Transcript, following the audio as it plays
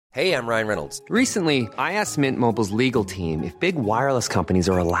Hey, I'm Ryan Reynolds. Recently, I asked Mint Mobile's legal team if big wireless companies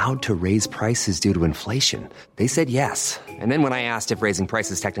are allowed to raise prices due to inflation. They said yes. And then when I asked if raising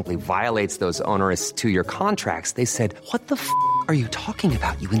prices technically violates those onerous two-year contracts, they said, "What the f*** are you talking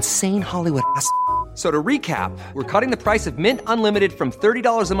about, you insane Hollywood ass?" So to recap, we're cutting the price of Mint Unlimited from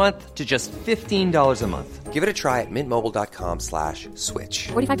 $30 a month to just $15 a month. Give it a try at mintmobile.com/switch.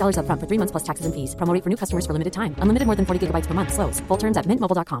 $45 up front for 3 months plus taxes and fees. Promo rate for new customers for limited time. Unlimited more than 40 gigabytes per month. Slows full terms at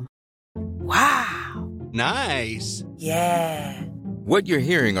mintmobile.com. Wow. Nice. Yeah. What you're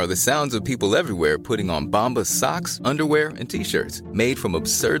hearing are the sounds of people everywhere putting on Bombas socks, underwear, and T-shirts made from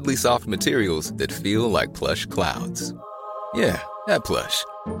absurdly soft materials that feel like plush clouds. Yeah, that plush.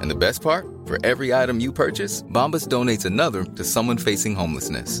 And the best part? For every item you purchase, Bombas donates another to someone facing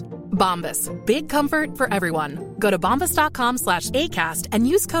homelessness. Bombas. Big comfort for everyone. Go to bombas.com/ACAST and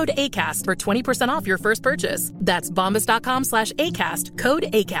use code ACAST for 20% off your first purchase. That's bombas.com/ACAST. Code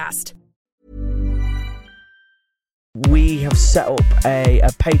ACAST. We have set up a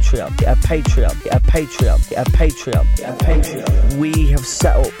Patreon. We have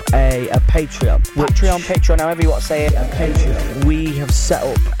set up a Patreon. Patreon, however you want to say it. A Patreon. We have set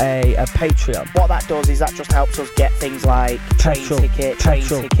up a Patreon. What that does is that just helps us get things like train tickets,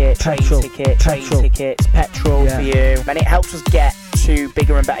 petrol for you. And it helps us get to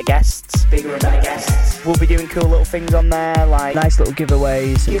bigger and better guests. We'll be doing cool little things on there, like nice little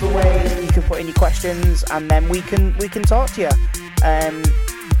giveaways. You can put in your questions, and then we can talk to you.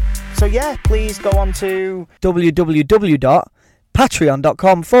 So yeah, please go on to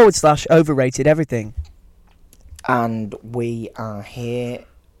www.patreon.com/overratedEverything. And we are here,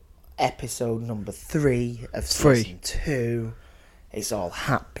 episode number 3 of season 2. It's all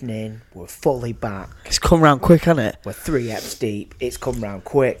happening. We're fully back. It's come round quick, hasn't it? We're 3 eps deep. It's come round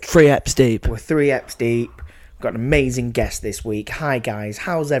quick. 3 eps deep. We're 3 eps deep. We've got an amazing guest this week. Hi, guys.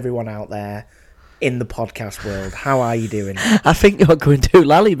 How's everyone out there in the podcast world? How are you doing? I think you're going too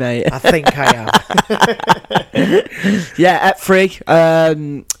lally, mate. I think I am. Yeah, ep 3.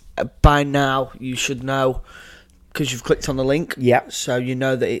 By now, you should know, because you've clicked on the link. Yeah. So you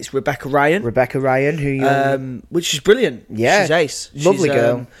know that it's Rebecca Ryan. Who you... which is brilliant. Yeah. She's ace. Lovely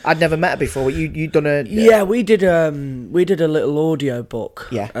girl. I'd never met her before. You done a... Yeah, we did a little audio book.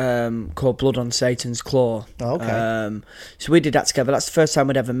 Yeah. Called Blood on Satan's Claw. Oh, okay. So we did that together. That's the first time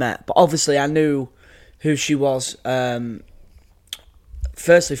we'd ever met. But obviously I knew who she was,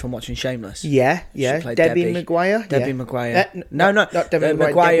 firstly from watching Shameless. Yeah. Debbie Maguire. Debbie Maguire. No, not Debbie Maguire.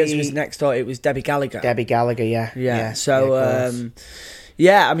 Maguire's Debbie... was next door. It was Debbie Gallagher. Yeah. So,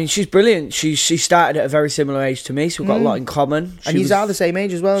 yeah, I mean, she's brilliant. She started at a very similar age to me, so we've got a lot in common. And you are the same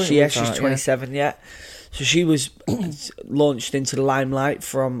age as well. She's 27, yeah. So she was launched into the limelight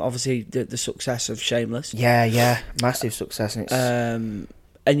from, obviously, the success of Shameless. Yeah. Massive success. And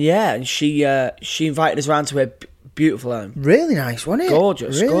she invited us around to her beautiful home. Really nice, wasn't it?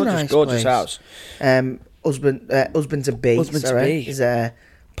 Gorgeous house. Husband to Be. Is a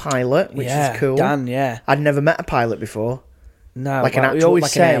pilot, which is cool. Dan, yeah. I'd never met a pilot before. No, like an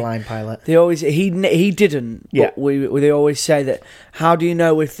airline pilot. They always he didn't. Yeah. But they always say that. How do you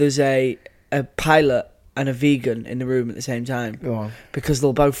know if there's a pilot and a vegan in the room at the same time? Go on. Because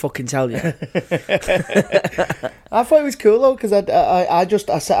they'll both fucking tell you. I thought it was cool though, because I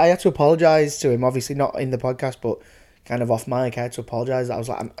had to apologise to him. Obviously not in the podcast, but kind of off mic. I had to apologise. I was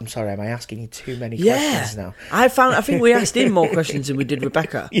like, I'm sorry, am I asking you too many questions now? I think we asked him more questions than we did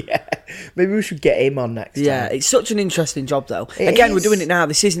Rebecca. Yeah, maybe we should get him on next time. Yeah, it's such an interesting job though. We're doing it now.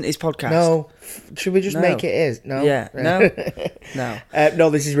 This isn't his podcast. No, should we just make it his? No. Yeah, no. No,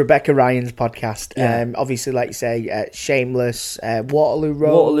 this is Rebecca Ryan's podcast. Yeah. Obviously, like you say, Shameless,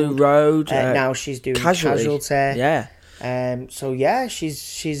 Waterloo Road. Now she's doing Casualty. Yeah. So yeah,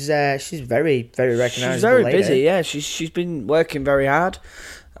 she's very, very recognisable. She's very lady. busy. Yeah, she's been working very hard.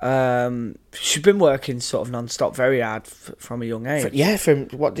 She's been working sort of non-stop, very hard from a young age. From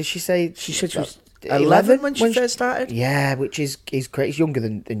what did she say? She said she was 11 when she first started. Yeah, which is great. It's younger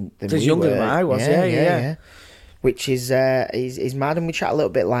than It's younger than I was. Yeah. Which is mad, and we chat a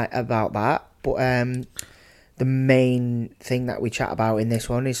little bit about that. But the main thing that we chat about in this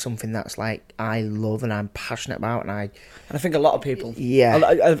one is something that's like I love and I'm passionate about, and I think a lot of people,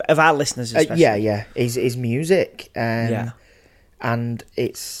 of our listeners, especially, is music. And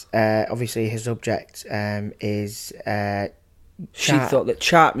it's obviously his subject is. She thought that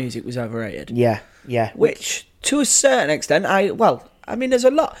chart music was overrated. Yeah. Which, to a certain extent, there's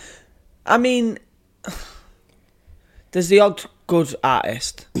a lot. I mean, there's the odd good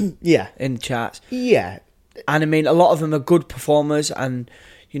artist. Yeah. In charts. Yeah. And I mean, a lot of them are good performers, and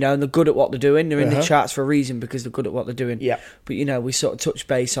you know, and they're good at what they're doing. They're in the charts for a reason because they're good at what they're doing. Yeah. But, you know, we sort of touched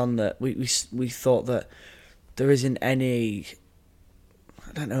base on that. We thought that there isn't any,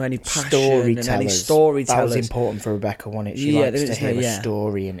 I don't know, any passion and any storytellers. That was important for Rebecca, wasn't it? She likes to hear a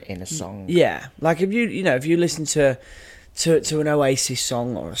story in a song. Yeah. Like, if you listen to an Oasis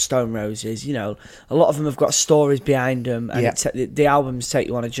song or a Stone Roses, you know, a lot of them have got stories behind them, and the albums take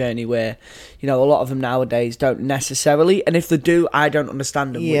you on a journey where, you know, a lot of them nowadays don't necessarily, and if they do, I don't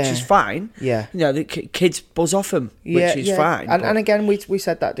understand them, which is fine. Yeah. You know, the kids buzz off them, which is fine. And again, we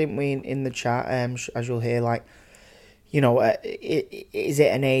said that, didn't we, in the chat, as you'll hear, like, you know, is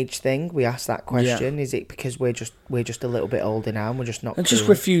it an age thing? We asked that question. Is it because we're just a little bit older now and we're just not and just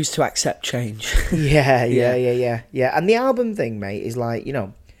refuse to accept change? Yeah. And the album thing, mate, is like, you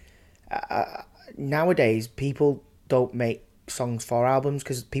know, nowadays people don't make songs for albums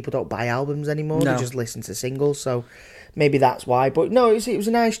because people don't buy albums anymore. They just listen to singles. So maybe that's why. But no, it was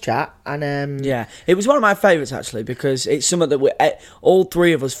a nice chat, and yeah, it was one of my favourites actually because it's something that all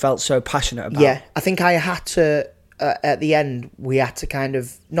three of us felt so passionate about. Yeah, I think I had to. At the end, we had to kind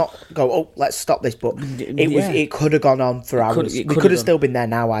of not go, oh, let's stop this, but it could have gone on for hours. We could have still been there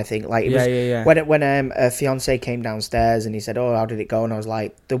now, I think. Like, it was when a fiance came downstairs and he said, oh, how did it go? And I was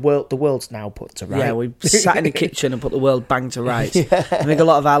like, the world's now put to rights. Yeah, we sat in the kitchen and put the world bang to rights. I think a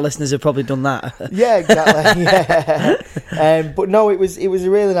lot of our listeners have probably done that. Yeah, exactly. Yeah. But no, it was a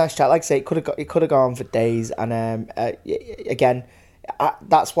really nice chat. Like I say, it could have gone on for days. And again,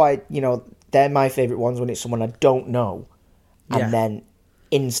 that's why, you know, they're my favourite ones when it's someone I don't know, and then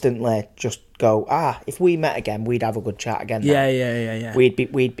instantly just go, if we met again, we'd have a good chat again. Yeah. We'd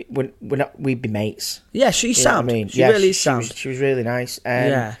be mates. Yeah, she's sound. I mean, she really is sound. She was really nice.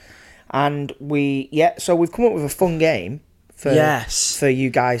 And so we've come up with a fun game for you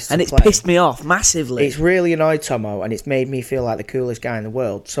guys to play. And it's pissed me off massively. It's really annoyed Tomo, and it's made me feel like the coolest guy in the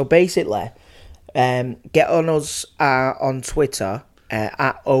world. So basically, get on us on Twitter.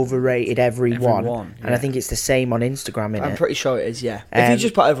 At overrated everyone. And I think it's the same on Instagram. I'm pretty sure it is. Yeah. If you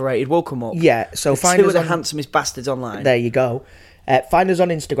just put overrated, we'll come up. Yeah. So find two us of the handsomest bastards online. There you go. Find us on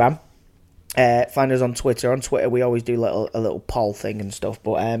Instagram. Find us on Twitter. On Twitter, we always do a little poll thing and stuff.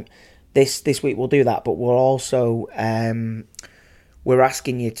 But this week we'll do that. But we're also we're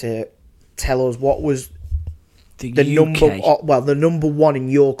asking you to tell us what was the number one in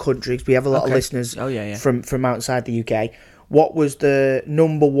your country, because we have a lot of listeners from outside the UK. What was the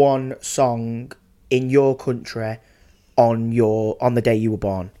number one song in your country on the day you were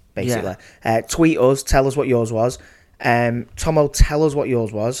born, basically? Yeah. Tweet us, tell us what yours was. Tomo, tell us what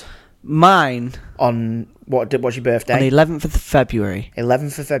yours was. Mine. On, what's your birthday? On the 11th of February.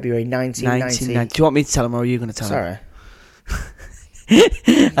 11th of February, 1990. Do you want me to tell him or are you going to tell him? Sorry.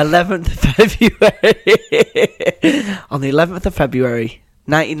 11th of February. On the 11th of February,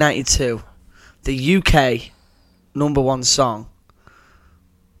 1992, the UK... number one song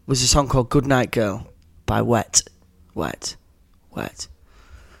was a song called Goodnight Girl by Wet. Great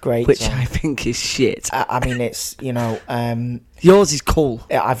which song. I think is shit. I mean, it's, you know... yours is cool.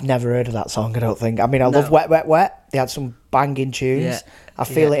 I've never heard of that song, I don't think. I mean, I love Wet, Wet, Wet. They had some banging tunes. Yeah. I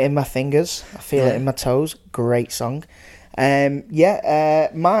feel it in my fingers. I feel it in my toes. Great song. Mine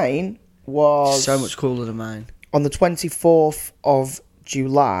was... so much cooler than mine. On the 24th of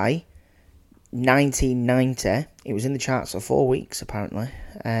July... 1990, it was in the charts for 4 weeks apparently,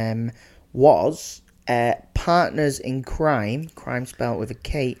 was Partners in Crime spelled with a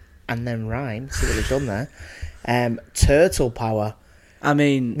K and then rhyme, see what they've done there, Turtle Power. I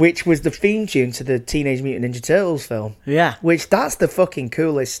mean... which was the theme tune to the Teenage Mutant Ninja Turtles film. Yeah. Which, that's the fucking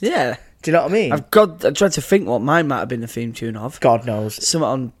coolest. Yeah. Do you know what I mean? I tried to think what mine might have been the theme tune of. God knows. Something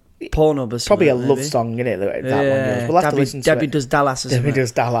on Pornhub or something. Probably a love song, isn't it? That one goes. We'll have to listen to Debbie it. Does Dallas or something. Debbie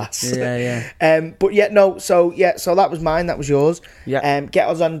Does Dallas. Yeah. But yeah, no. So that was mine. That was yours. Yeah. Get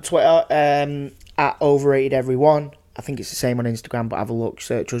us on Twitter at overrated everyone. I think it's the same on Instagram, but have a look,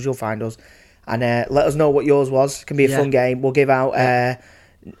 search us, you'll find us, and let us know what yours was. It can be a fun game. We'll give out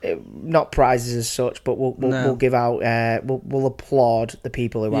not prizes as such, but we'll give out. We'll applaud the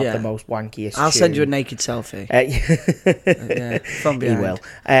people who have the most wankiest. I'll send you a naked selfie. From behind. He will.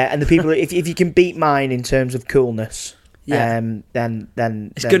 And the people, if you can beat mine in terms of coolness, then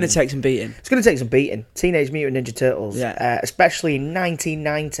it's going to take some beating. It's going to take some beating. Teenage Mutant Ninja Turtles, especially in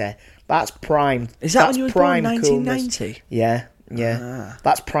 1990. That's prime. Is that when you were born in 1990? Yeah.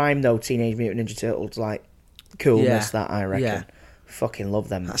 That's prime though. Teenage Mutant Ninja Turtles, like coolness that I reckon. Yeah. Fucking love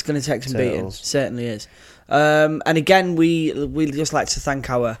them. That's going to take some beating. Certainly is. And again, we just like to thank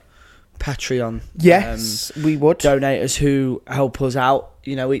our Patreon. Yes, we would. Donators who help us out,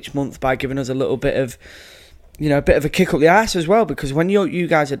 each month by giving us a little bit of, a bit of a kick up the arse as well, because when you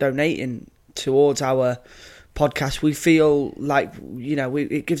guys are donating towards our podcast, we feel like,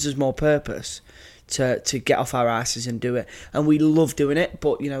 it gives us more purpose to get off our asses and do it. And we love doing it,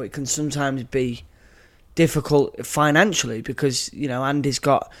 but, it can sometimes be difficult financially because, Andy's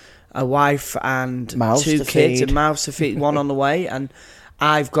got a wife and mouths 2 to kids feed. and mouths to feed, one on the way, and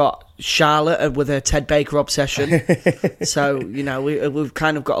I've got Charlotte with her Ted Baker obsession. So, we've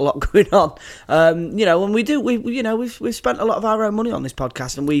kind of got a lot going on. And we've spent a lot of our own money on this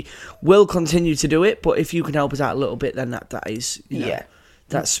podcast, and we will continue to do it. But if you can help us out a little bit, then that is,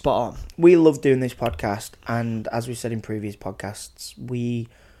 that's spot on. We love doing this podcast, and as we said in previous podcasts, we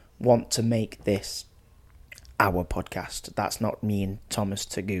want to make this our podcast. That's not me and Thomas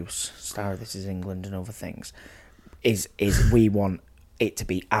Tagoose, star of This Is England and other things. Is we want it to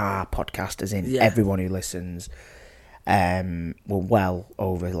be our podcast, as in everyone who listens. We're well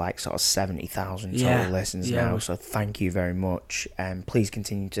over sort of 70,000 total listens now, so thank you very much. Please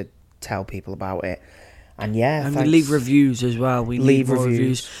continue to tell people about it. And we leave reviews as well. We leave more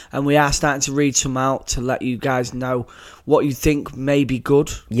reviews, and we are starting to read some out to let you guys know what you think may be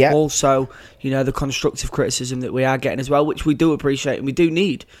good. Yeah. Also, the constructive criticism that we are getting as well, which we do appreciate and we do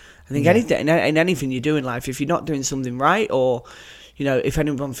need. I think anything in anything you do in life, if you're not doing something right, or if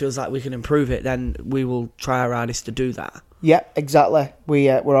anyone feels like we can improve it, then we will try our hardest to do that. Yeah, exactly.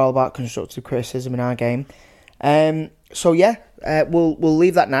 We're all about constructive criticism in our game. We'll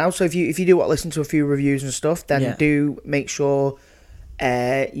leave that now. So if you do want to listen to a few reviews and stuff, then do make sure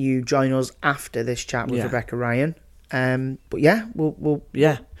you join us after this chat with Rebecca Ryan. We'll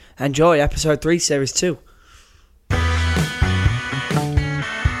enjoy episode 3, series 2.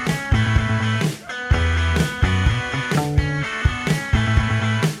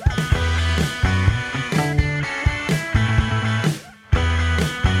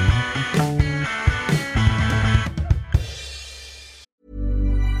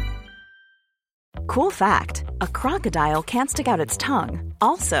 Cool fact, a crocodile can't stick out its tongue.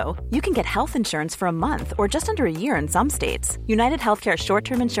 Also, you can get health insurance for a month or just under a year in some states. United Healthcare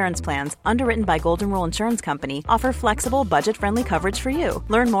short-term insurance plans, underwritten by Golden Rule Insurance Company, offer flexible, budget-friendly coverage for you.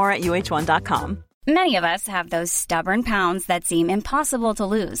 Learn more at UH1.com. Many of us have those stubborn pounds that seem impossible to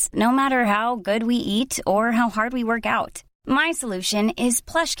lose, no matter how good we eat or how hard we work out. My solution is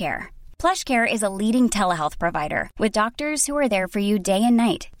PlushCare. PlushCare is a leading telehealth provider with doctors who are there for you day and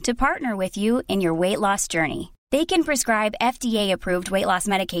night to partner with you in your weight loss journey. They can prescribe FDA-approved weight loss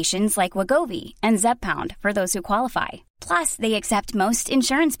medications like Wegovy and Zepbound for those who qualify. Plus, they accept most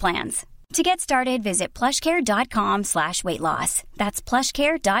insurance plans. To get started, visit plushcare.com/weightloss. That's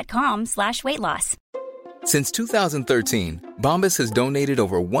plushcare.com/weightloss. Since 2013, Bombas has donated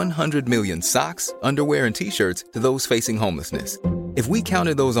over 100 million socks, underwear, and T-shirts to those facing homelessness. If we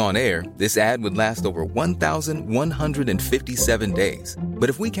counted those on air, this ad would last over 1,157 days. But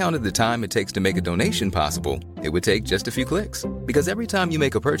if we counted the time it takes to make a donation possible, it would take just a few clicks. Because every time you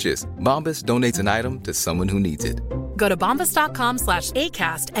make a purchase, Bombas donates an item to someone who needs it. Go to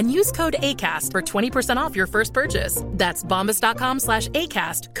bombas.com/ACAST and use code ACAST for 20% off your first purchase. That's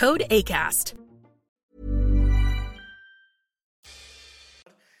bombas.com/ACAST, code ACAST.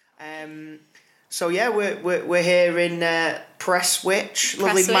 We're here in Prestwich,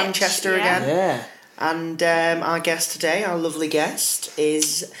 lovely Manchester again. Yeah. And our guest today, our lovely guest,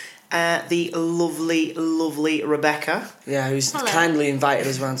 is the lovely Rebecca. Yeah, who's kindly invited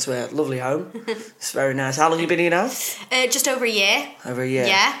us round to her lovely home. It's very nice. How long have you been here now? Just over a year. Over a year?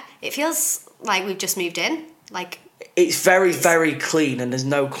 Yeah. It feels like we've just moved in. It's very, very clean and there's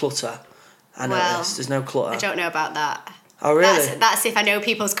no clutter. I noticed. There's no clutter. I don't know about that. Oh, really? That's if I know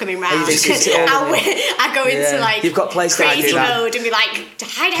people's coming round. I go into You've got crazy mode and be like,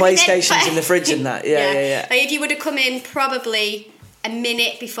 hide PlayStation's in the fridge and that. Yeah. Like if you would have come in probably a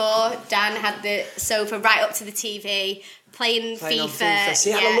minute before, Dan had the sofa right up to the TV, playing FIFA.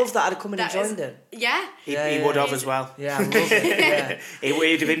 See, I love that. I'd have come in and joined him. Yeah. He would have as well. Yeah, I love it. Yeah. It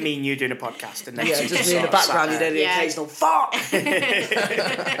would have been me and you doing a podcast. And then just me in the background, you did the occasional fuck.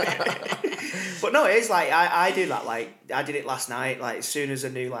 But no, it is I do that. I did it last night. As soon as I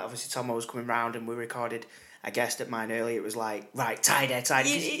knew, obviously Tomo was coming round and we recorded a guest at mine early, it was right, tidy. It's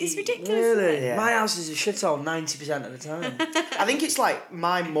ridiculous. Really? Yeah. My house is a shithole 90% of the time. I think it's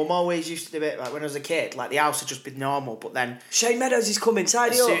my mum always used to do it. When I was a kid, the house had just been normal, but then Shane Meadows is coming,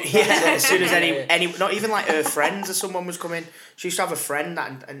 tidy up. As soon as any, not even her friends or someone was coming, she used to have a friend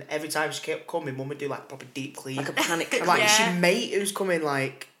and every time she kept coming, mum would do proper deep clean, like a panic. And it's your mate who's coming,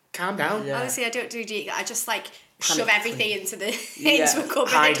 calm down. Yeah. Honestly, I don't do deep. I just shove everything into a cupboard.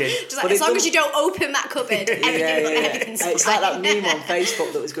 Hiding. Just as long as you don't open that cupboard, everything's It's like that meme on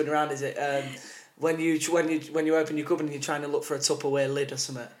Facebook that was going around. Is it when you open your cupboard and you're trying to look for a Tupperware lid or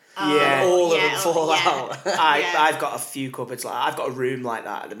something. Yeah, all of them fall out. I've got a few cupboards like I've got a room like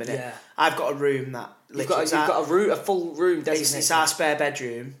that at the minute. Yeah. I've got a room that You've got a full room designated. It's our spare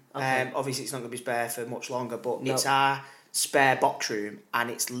bedroom. Okay. Obviously, it's not going to be spare for much longer, but it's our spare box room, and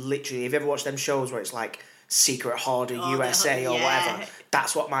it's literally. Have you ever watched them shows where it's like Secret Hoarder USA or whatever?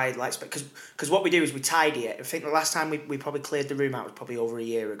 That's what my because what we do is we tidy it. I think the last time we probably cleared the room out was probably over a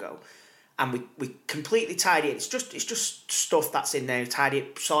year ago. And we completely tidy it. It's just stuff that's in there. Tidy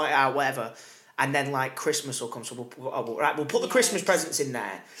it, sort it out, whatever. And then like Christmas will come, so we'll put the Christmas presents in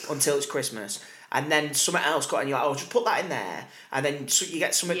there until it's Christmas. And then something else got, and you're like, just put that in there. And then you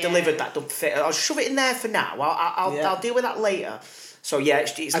get something delivered that don't fit. I'll shove it in there for now. I'll deal with that later. So yeah,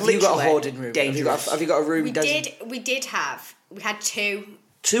 it's have you got a hoarding room? Dangerous. Have you got a room? We had two.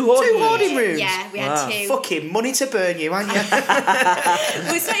 Two hoarding rooms? Yeah, we had two. Fucking money to burn you, aren't you?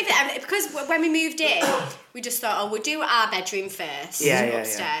 It's not even, because when we moved in, we just thought, we'll do our bedroom first.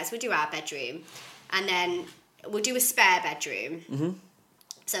 Upstairs. Yeah. We'll do our bedroom. And then we'll do a spare bedroom. Mm-hmm.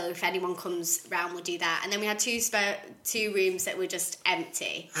 So if anyone comes round, we'll do that. And then we had two rooms that were just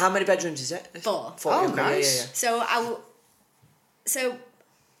empty. How many bedrooms is it? 4. Oh, nice. Yeah. So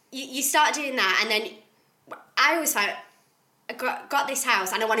you start doing that, and then I always thought, I got this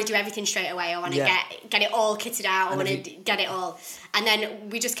house and I want to do everything straight away. I want to get it all kitted out. I want to get it all. And then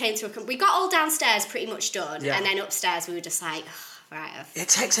we just came to we got all downstairs pretty much done. Yeah. And then upstairs we were just like, right. It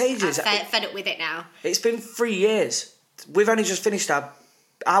takes ages. I'm fed up with it now. It's been 3 years. We've only just finished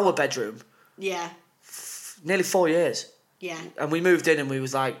our bedroom. Yeah. Nearly 4 years. Yeah. And we moved in and we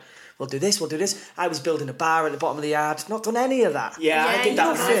was like, we'll do this. I was building a bar at the bottom of the yard. Not done any of that. Yeah, I did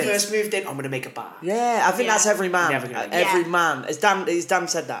that when I first moved in. I'm going to make a bar. Yeah, I think that's every man. Every man. Has Dan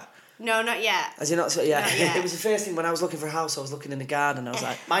said that? No, not yet. Has he not said? Yeah. Not yet. It was the first thing when I was looking for a house. I was looking in the garden. I was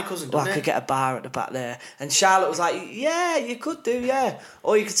like, my cousin done I could get a bar at the back there. And Charlotte was like, yeah, you could do, yeah.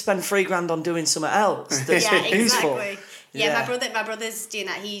 Or you could spend $3,000 on doing something else. That's useful. Exactly. Yeah, my brother's doing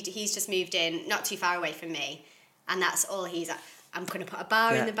that. He's just moved in, not too far away from me, and that's all he's at. I'm going to put a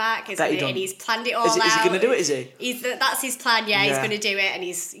bar in the back, and he's planned it all out. Is he going to do it, is he? That's his plan, he's going to do it, and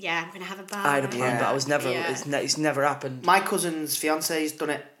I'm going to have a bar. I had a plan, but I was never, it's never happened. My cousin's fiance's done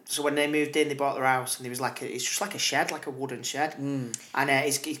it, so when they moved in, they bought their house, and there was it's just like a shed, like a wooden shed, and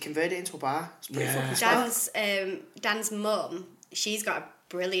he's converted it into a bar. It's pretty fucking stuff. Dan's mum, she's got a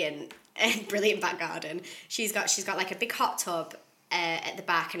brilliant back garden. She's got like a big hot tub at the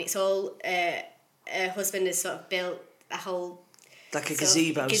back, and it's all, her husband has sort of built a whole... Like a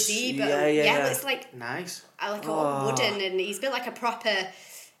gazebo. Gazebo. Yeah. But it's like... Nice. Like all wooden, and he's built like a proper...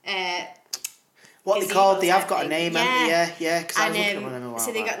 what they called? They have got a name, haven't they? Yeah. Because I was looking at one of them a while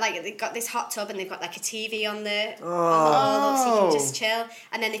so they've got this hot tub, and they've got like a TV on the wall, so you can just chill.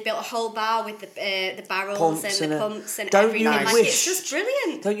 And then they've built a whole bar with the barrels and the pumps and everything. It's just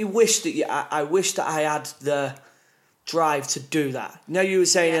brilliant. Don't you wish that I wish that I had the drive to do that? You know, you were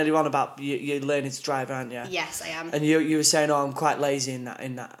saying earlier on about you're learning to drive, aren't you? Yes, I am. And you were saying, I'm quite lazy in that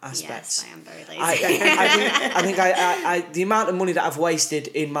aspect. Yes, I am very lazy. I think the amount of money that I've wasted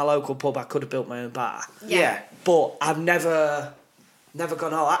in my local pub, I could have built my own bar. Yeah. But I've never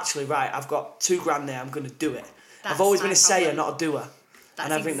gone, actually, right, I've got $2,000 there, I'm going to do it. I've always been a sayer, not a doer.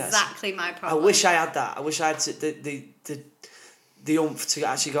 That's exactly my problem. I wish I had that. I wish I had the oomph to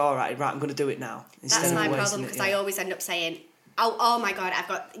actually go, all right, I'm going to do it now. That's my problem, because I always end up saying, oh my God,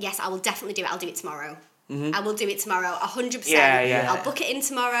 I will definitely do it. I'll do it tomorrow. Mm-hmm. I will do it tomorw, 100%. Yeah. I'll book it in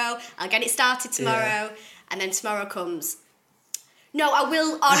tomorrow. I'll get it started tomorrow. Yeah. And then tomorrow comes. No, I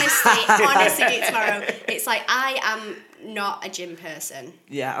will honestly do it tomorrow. It's like, I am not a gym person.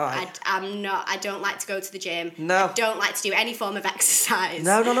 Yeah, all right. I don't like to go to the gym. No. I don't like to do any form of exercise.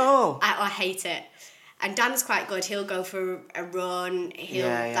 No. I hate it. And Dan's quite good. He'll go for a run.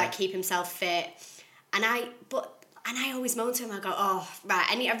 He'll keep himself fit. And I always moan to him. I go, right.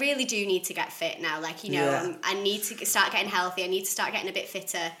 I really do need to get fit now. Like, I need to start getting healthy. I need to start getting a bit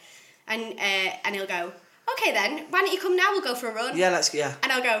fitter. And he'll go, okay then. Why don't you come now? We'll go for a run. Yeah,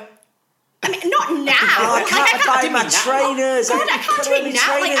 And I'll go, I mean, not now. I can't buy my trainers. God, I can't do it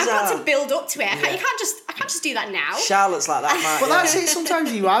now. Like, I've got to build up to it. I can't just do that now. Charlotte's like that, But that's it.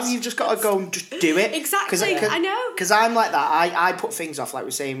 Sometimes you've just got to go and just do it. Exactly. I know. Because I'm like that. I put things off. Like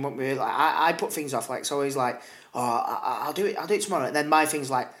we're saying, I put things off. Like it's always like, I'll do it tomorrow. And then my thing's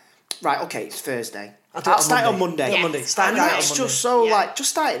like, right, okay, it's Thursday. I'll start on Monday. Yeah. Monday. Start and it's just so like,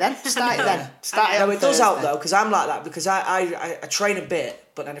 just start it then. Start it then. No, it does help though, because I'm like that, because I train a bit,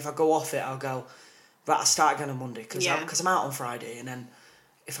 but then if I go off it, I'll go, right, I'll start again on Monday, because I'm out on Friday, and then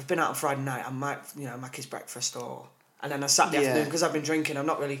if I've been out on Friday night, I might, my kids' breakfast, or And then I Saturday afternoon, because I've been drinking, I'm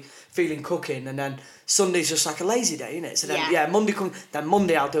not really feeling cooking. And then Sunday's just like a lazy day, isn't it? So then,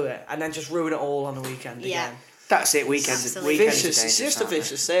 Monday I'll do it. And then just ruin it all on the weekend again. That's it, weekends. It's just a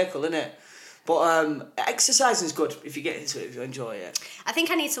vicious circle, isn't it? But exercising is good if you get into it, if you enjoy it. I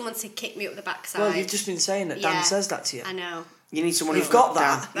think I need someone to kick me up the backside. Well, you've just been saying that. Dan says that to you. I know. You need someone You've got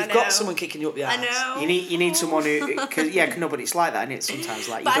that. You've got someone kicking you up the ass. I know. You need someone who, no, but it's like that, isn't it? Sometimes,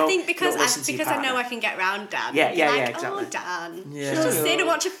 like. But I think because I know I can get round Dan. Yeah, exactly. Oh, Dan. Yeah. Just sit and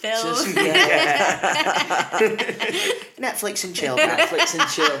watch a film. Netflix and chill. Dan. Netflix and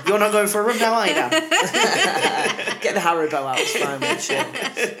chill. You're not going for a run now, are you, Dan? Get the Haribo out. It's fine. We'll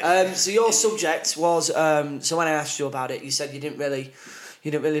chill. So your subject was so when I asked you about it, you said you didn't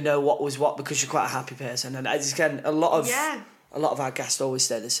really know what was what because you're quite a happy person, and as again a lot of our guests always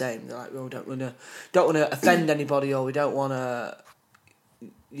say the same. They're like, well, we don't want to offend anybody, or we don't want to,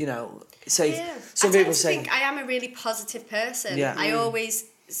 say. Yeah. Some people say, I think I am a really positive person. Yeah. I always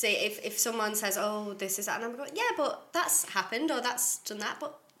say if someone says, "Oh, this is that," and I'm going, "Yeah, but that's happened or that's done that,"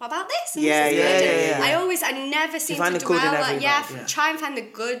 but what about this? And yeah. I never seem to dwell. Try and find the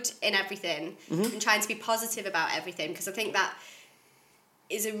good in everything and trying to be positive about everything, because I think that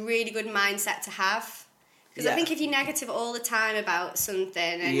is a really good mindset to have. Because I think if you're negative all the time about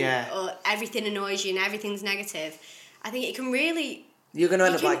something or everything annoys you and everything's negative, I think it can really... You're going to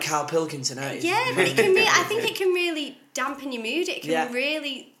end up like Carl Pilkington, aren't you? Yeah, but it can really, I think it can really dampen your mood. It can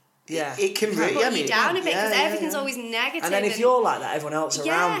really... Yeah, it can really put you down a bit because everything's always negative. And then if you're like that, everyone else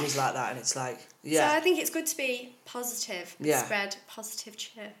around is like that, and it's like, So I think it's good to be positive. Spread positive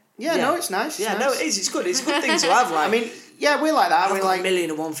cheer. Yeah, no, it's nice. It is. It's good. It's a good thing to have. Like, I mean, we're like that. I've got a million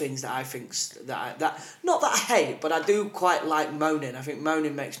and one things that I think not that I hate, but I do quite like moaning. I think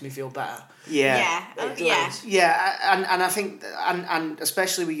moaning makes me feel better. Yeah, and I think, and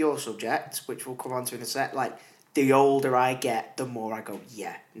especially with your subject, which we'll come on to in a sec, like, the older I get, the more I go,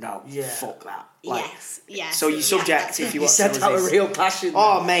 fuck that. Like, yes. So your subject, if you said that with real passion.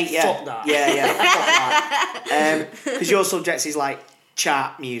 Oh, mate, fuck that. Fuck that. Because your subject is like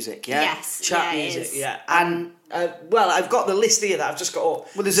chart music, yeah? Yes. Chart music, yeah. And well, I've got the list here that I've just got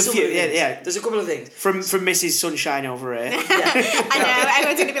up. Well, there's a few, There's a couple of things. From Mrs. Sunshine over here. I know,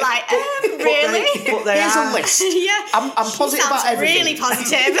 everyone's going to be like, really? But here's a list. I'm positive about everything. Really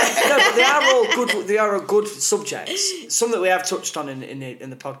positive. No, but they are all good. They are good subjects. Some that we have touched on in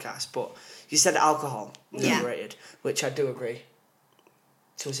the podcast. But you said alcohol is overrated, which I do agree.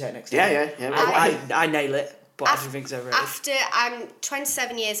 So we say it next time. Yeah. I nail it. But everything's overrated. After I'm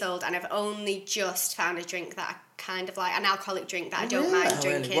 27 years old and I've only just found a drink that I kind of like, an alcoholic drink that I don't mind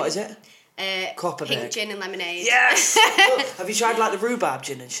drinking. Really? What is it? Pink gin and lemonade. Yes! Have you tried like the rhubarb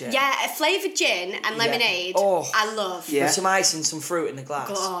gin and shit? Yeah, a flavoured gin and lemonade I love. Yeah. With some ice and some fruit in the glass.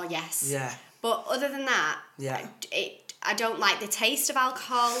 Oh, yes. Yeah. But other than that, I don't like the taste of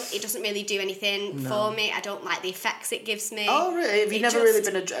alcohol. It doesn't really do anything for me. I don't like the effects it gives me. Oh, really? Have you never really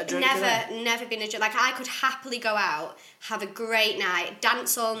been a drinker? Never been a drinker. Like, I could happily go out, have a great night,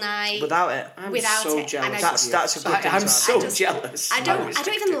 dance all night. Without it? I'm so jealous. That's a good thing. I'm so jealous. I don't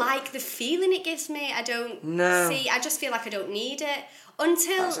even like the feeling it gives me. I don't I just feel like I don't need it.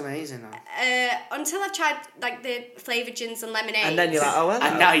 That's amazing, though. Until I've tried, like, the flavoured gins and lemonade. And then you're like, oh, well.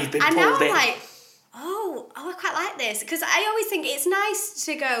 And now you've been pulled in. And now I'm like... Oh, I quite like this. Because I always think it's nice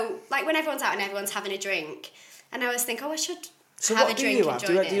to go, like when everyone's out and everyone's having a drink, and I always think, I should have a drink and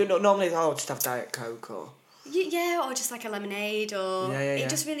join in. Do you normally, just have Diet Coke or... Yeah, or just like a lemonade, or... It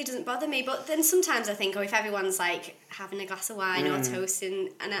just really doesn't bother me. But then sometimes I think, if everyone's like having a glass of wine or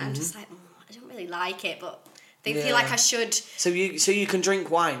toasting, and I'm just like, I don't really like it, but... They feel like I should. So you can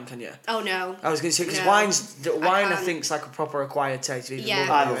drink wine, can you? Oh no. I was going to say because wine I think is like a proper acquired taste.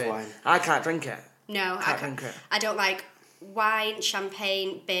 I love wine. I can't drink it. No, I can't drink it. I don't like wine,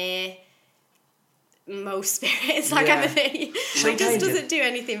 champagne, beer, most spirits, like everything. It just doesn't do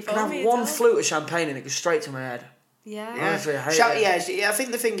anything for me. I have one flute of champagne and it goes straight to my head. Yeah. Honestly, I hate it. I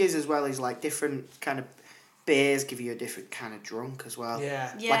think the thing is as well is like different kind of beers give you a different kind of drunk as well.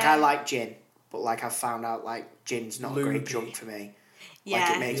 Yeah. Like I like gin. But like I've found out like gin's not a great drunk for me. Yeah.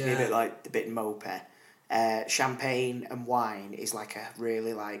 Like it makes me a bit mopey. Champagne and wine is like a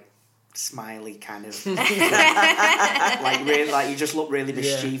really like smiley kind of like really like you just look really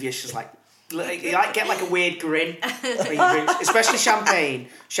mischievous, just like you like get like a weird grin when you drink, especially champagne.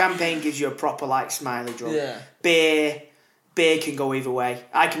 Champagne gives you a proper like smiley drunk. Yeah. Beer can go either way.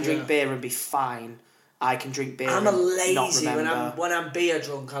 I can drink beer and be fine. I can drink beer. I'm a lazy not remember. when I'm beer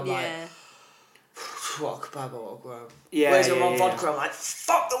drunk. I'm like. What kebab or grow? Yeah, Whereas yeah, I'm on yeah. vodka, I'm like,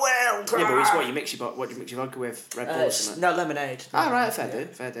 fuck the world. Yeah, but it's what do you mix your vodka with? Red Bull or something? No, lemonade. Oh, right, fair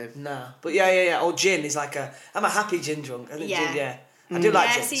do. No. But yeah. Or gin is like I'm a happy gin drunk. I think gin, I do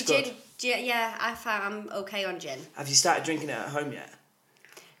like gin. See, it's good. gin, I found I'm okay on gin. Have you started drinking it at home yet?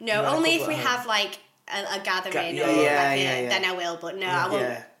 No, only if we have like a gathering then I will, but no, I won't.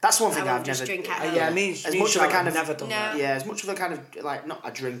 Yeah. That's one thing I've just never... drink at home. Yeah, me as much of a kind of... never done that. Yeah, as much of a kind of, like, not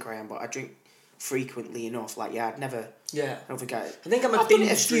a drinker I am, but I drink frequently enough. Like, I'd never... Yeah. I don't think I think I'm a I've done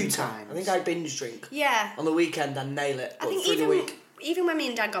binge it a few drinker. times. I think I binge drink. Yeah. On the weekend and nail it, but I think through the week... even when me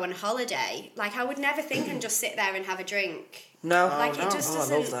and Dad go on holiday, like, I would never think and just sit there and have a drink. No. Like, it just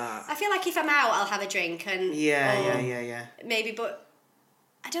doesn't... I love that. I feel like if I'm out, I'll have a drink and... Yeah. Maybe, but...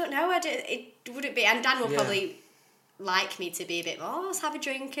 I don't know, it wouldn't be... And Dan will probably like me to be a bit more, let's have a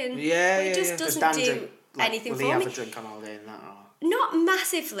drink and... but it just doesn't do anything for me. Will he have a drink on holiday and that, or...? Not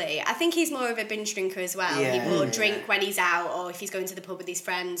massively. I think he's more of a binge drinker as well. Yeah, he will drink when he's out, or if he's going to the pub with his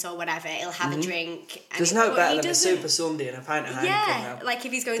friends or whatever, he'll have a drink. There's no better than a Super Sunday and a pint of Heineken. Yeah, though. like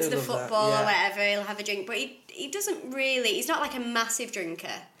if he's going to the football or whatever, he'll have a drink. But he doesn't really... He's not like a massive drinker.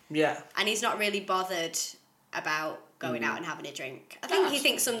 Yeah. And he's not really bothered about going out and having a drink. I think he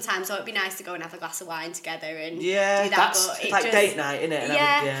thinks sometimes, it'd be nice to go and have a glass of wine together and do that. That's but like date night,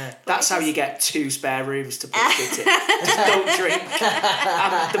 innit? That's how you get 2 spare rooms to put it in. Just don't drink.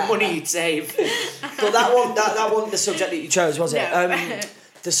 And the money you'd save. But that wasn't the subject that you chose, was it? No.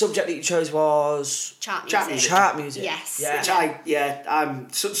 The subject that you chose was... Chart music. Chart music. Yes. Yeah.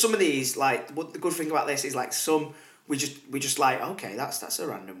 Which some of these, like, what the good thing about this is, like, some we just like, okay, that's a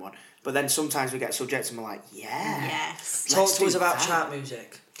random one. But then sometimes we get subjects and we're like, yes. Talk to us about chart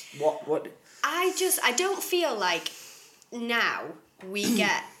music. What? I don't feel like now we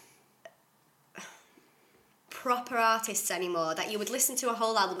get proper artists anymore that you would listen to a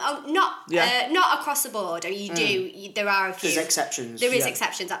whole album. Oh, not across the board. I mean, you do. There are a few. There's exceptions. There is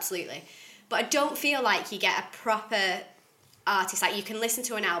exceptions, absolutely. But I don't feel like you get a proper artist. Like, you can listen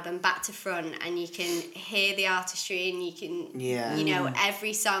to an album back to front and you can hear the artistry and you can, you know,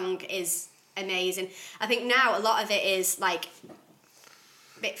 every song is amazing. I think now a lot of it is like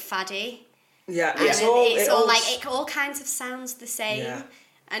a bit faddy. Yeah, and it's all like, it all kinds of sounds the same. Yeah.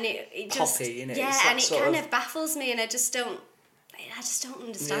 And it just... Poppy, innit? Yeah, and it kind of baffles me and I just don't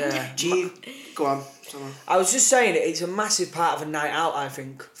understand it. Go on. I was just saying it's a massive part of a night out, I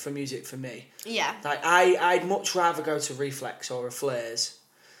think, for music for me. Yeah. Like, I'd much rather go to Reflex or a Flares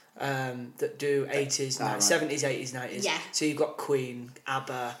that do 80s, 70s, 80s, 90s. Yeah. So you've got Queen,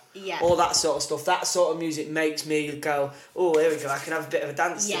 ABBA, all that sort of stuff. That sort of music makes me go, oh, here we go, I can have a bit of a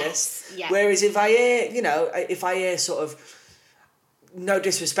dance to this. Yeah. Whereas if I hear sort of, no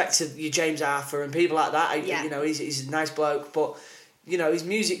disrespect to your James Arthur and people like that, you know, he's a nice bloke, but, you know, his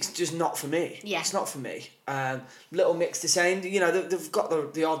music's just not for me. Yeah. It's not for me. Little Mix the same, you know, they've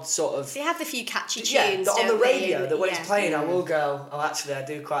got the odd sort of... They have the few catchy tunes, Yeah, on the radio, that when it's playing, I Mm. will go, oh, actually, I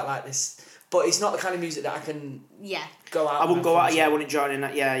do quite like this. But it's not the kind of music that I can go out. I wouldn't go out, I wouldn't join in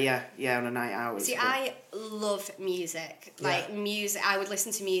that, on a night out. See, I love music. Like, music, I would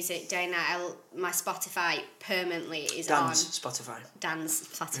listen to music day and night. My Spotify permanently is Dan's on. Spotify. Dan's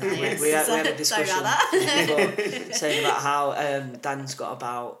Spotify. We had a discussion Sorry about that. saying about how Dan's got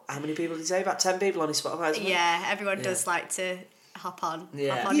about, how many people did he say? About 10 people on his Spotify, isn't it? Yeah, everyone does like to hop on his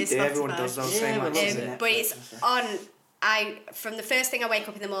Spotify. Everyone does those same but it's on... from the first thing I wake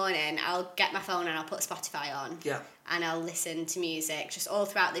up in the morning, I'll get my phone and I'll put Spotify on. Yeah. And I'll listen to music just all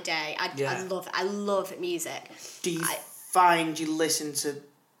throughout the day. I love music. Do you find you listen to...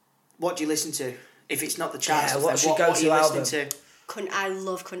 What do you listen to? If it's not the charts, what's your what are go-to you album? listening to? I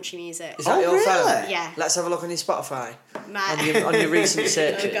love country music. Is that your phone? Yeah. Let's have a look on your Spotify. on your recent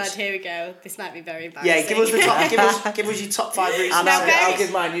searches. Oh God, here we go. This might be very embarrassing. Yeah, give us the top. give us your top 5 recent. I'll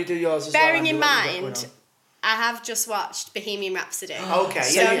give mine. You do yours as well. Bearing in mind, I have just watched Bohemian Rhapsody. Okay,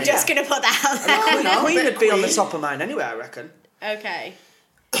 so I'm just going to put that out there. Queen would be on the top of mine anyway, I reckon. Okay.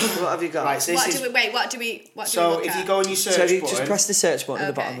 What have you got? Right, so what do we So look if at? you go on your search so you button... just press the search button at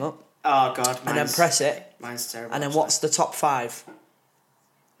the bottom up. Oh God, and then press it. Mine's terrible. And then what's the top 5?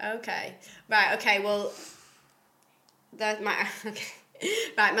 Okay. Right, okay, well...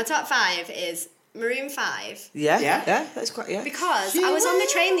 my top 5 is... Maroon 5. Yeah, that's quite, Because I was on the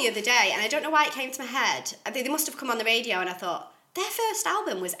train the other day and I don't know why it came to my head. They must have come on the radio and I thought, their first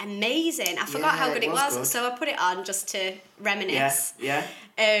album was amazing. I forgot how good it was. So I put it on just to reminisce. Yeah.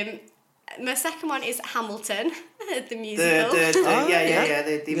 My second one is Hamilton, the musical.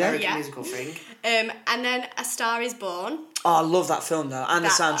 The American musical thing. And then A Star Is Born. Oh, I love that film though. And the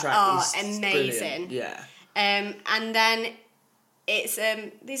soundtrack is amazing. brilliant. Yeah. And then it's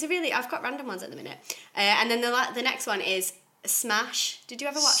these are really, I've got random ones at the minute, and then the next one is Smash. Did you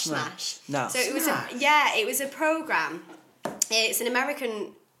ever watch Smash? No. So it was a program. It's an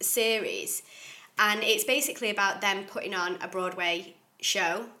American series, and it's basically about them putting on a Broadway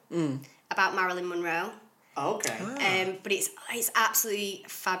show about Marilyn Monroe. Oh, okay. But it's absolutely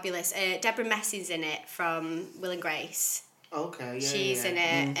fabulous. Deborah Messing's in it from Will and Grace. Okay, yeah. She's in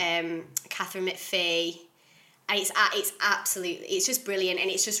it. Catherine McPhee. And it's absolutely, it's just brilliant, and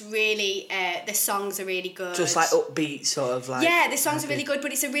it's just really, the songs are really good. Just like upbeat, sort of like. Yeah, the songs are really good,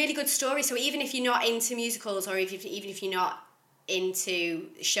 but it's a really good story. So even if you're not into musicals, or even if you're not into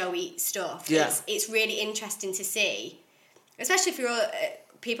showy stuff, it's really interesting to see, especially if you're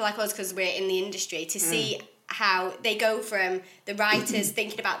people like us, because we're in the industry, to see how they go from the writers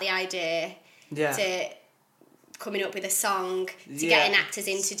thinking about the idea to coming up with a song, to getting actors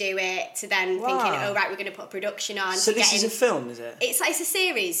in to do it, to then thinking, oh right, we're going to put a production on. So this is a film, is it? It's a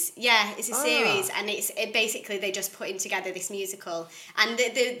series. Yeah, it's a series, and it basically they just putting together this musical, and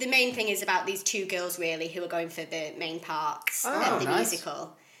the main thing is about these two girls really who are going for the main parts of the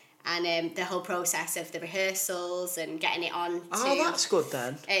musical, and the whole process of the rehearsals and getting it on. That's good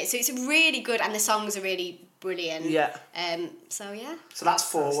then. So it's really good, and the songs are really brilliant. Yeah. So yeah. So that's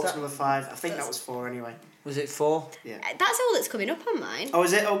 4. What's number 5? I think that was 4 anyway. Was it 4? Yeah. That's all that's coming up on mine. Oh,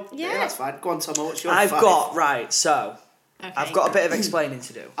 is it? Oh, yeah, that's fine. Go on, Tom. What's your 5? So I've got a bit of explaining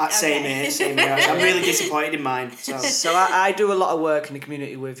to do. Same here. I'm really disappointed in mine. So I do a lot of work in the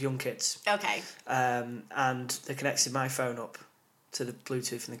community with young kids. Okay. And they connected my phone up to the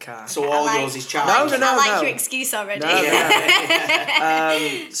Bluetooth in the car. So all yours is charged. I like your excuse already.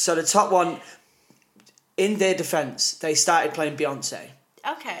 So the top one, in their defence, they started playing Beyonce.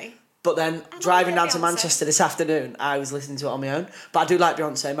 Okay. But then driving down to Manchester this afternoon, I was listening to it on my own. But I do like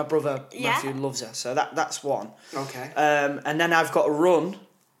Beyonce. My brother Matthew loves her, so that's one. Okay. And then I've got Run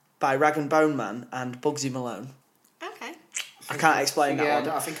by Rag and Bone Man and Bugsy Malone. Okay. I can't explain that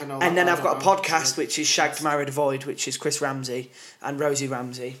one. I think I know. And then I've got a podcast which is Shagged, Married, Avoid, which is Chris Ramsey and Rosie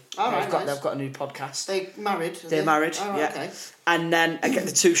Ramsey. They've got a new podcast. They married? They're married. Oh, yeah. Okay. And then I get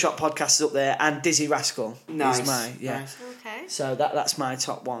the Two Shot podcast up there, and Dizzy Rascal. Nice. Is my Nice. Okay. So that's my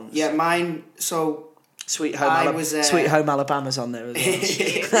top ones. Yeah, mine. So Sweet Home Sweet Home Alabama's on there as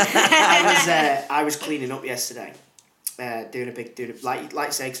well. I was cleaning up yesterday, doing a like I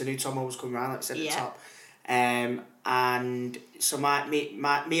say, because I knew Tomo was coming around, like I said at the top. And so me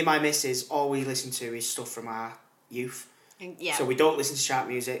and my missus, all we listen to is stuff from our youth. Yeah. So we don't listen to sharp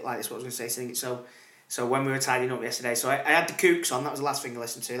music, like that's what I was going to say. So when we were tidying up yesterday, so I had the Kooks on. That was the last thing I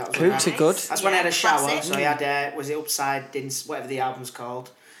listened to. That was Kooks are good. That's when I had a shower. Classic. So I had was it Upside Down, whatever the album's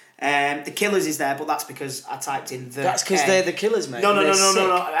called. The Killers is there, but that's because I typed in the. That's because they're the Killers, mate. No.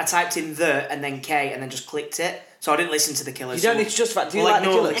 I typed in the and then K and then just clicked it. So I didn't listen to the Killers. You don't need to justify. Do you like the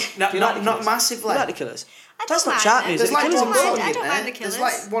Killers? Not massively. You like the Killers? That's not chart music. There's like one song I don't mind the Killers.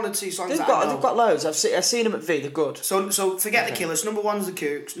 There's like 1 or 2 songs They've that I know. They've got loads. I've seen them at V. They're good. So forget the Killers. Number 1's the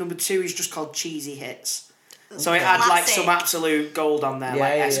Kooks. Number 2 is just called Cheesy Hits. So it had like some absolute gold on there,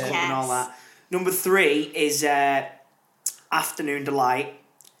 like S Club and all that. Number 3 is Afternoon Delight.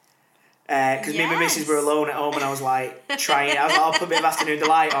 Because me and my missus were alone at home, and I was like I'll put a bit of Afternoon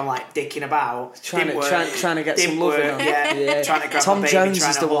Delight on, like dicking about. Trying to get some love on. Yeah. Trying to grab Tom my baby, Jones trying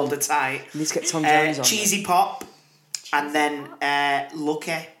is to the hold one. her tight. You need to get Tom Jones on. Cheesy Pop, and then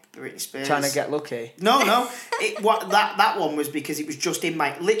Lucky, Britney Spears. Trying to get lucky. No. That one was because it was just in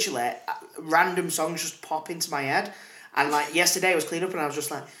my literally random songs just pop into my head, and like yesterday I was cleaning up and I was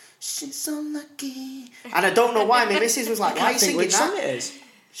just like, she's so lucky, and I don't know why my missus was like, why are you singing which that? song it is.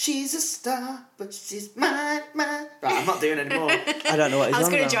 She's a star, but she's mine. Right, I'm not doing it anymore. I don't know what it's I was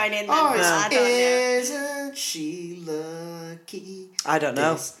going to join in then. Isn't she lucky? I don't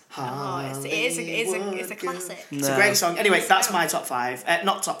know. It's a classic. It's a great song. Anyway, that's my top 5.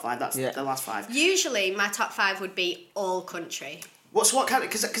 Not top 5, that's the last 5. Usually my top 5 would be all country. What kind of...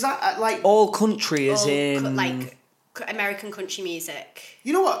 Because I like... All country is in... Like American country music.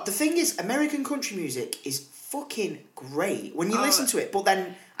 You know what? The thing is, American country music is fucking great when you listen to it, but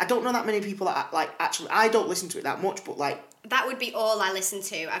then I don't know that many people that like actually I don't listen to it that much, but like that would be all I listen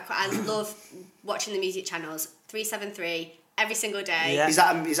to. I love watching the music channels 373 every single day. Is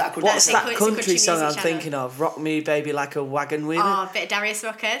that a good What's that country song I'm thinking of? Rock Me Baby Like a Wagon Wheel. Oh, a bit of Darius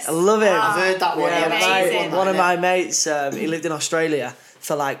Ruckus. I love it. I've heard that one. Yeah, one of my mates, he lived in Australia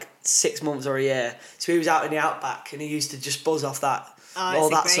for like 6 months or a year, so he was out in the outback and he used to just buzz off that. All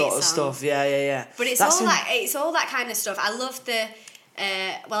that sort of stuff, yeah. But it's all that kind of stuff. I love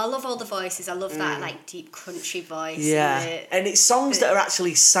I love all the voices. I love that like deep country voice. Yeah, and it's songs that are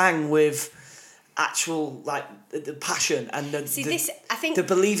actually sang with actual like the passion and the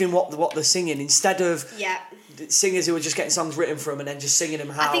believing what they're singing instead of singers who are just getting songs written for them and then just singing them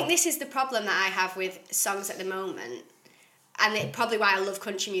how. I think this is the problem that I have with songs at the moment, and probably why I love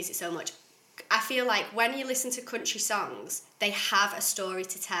country music so much. I feel like when you listen to country songs, they have a story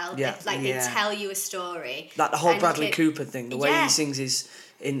to tell. Yeah. They tell you a story. Like the whole Bradley Cooper thing, the way he sings his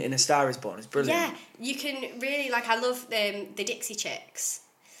in A Star Is Born is brilliant. Yeah, you can really I love the Dixie Chicks,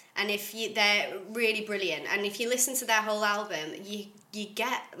 and they're really brilliant. And if you listen to their whole album, you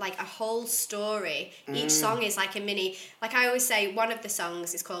get like a whole story. Each song is like a mini. Like I always say, one of the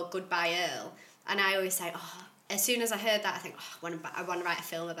songs is called Goodbye Earl, and I always say, as soon as I heard that, I think, I want to write a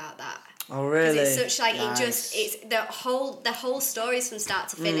film about that. Oh really? Because it's such it's the whole stories from start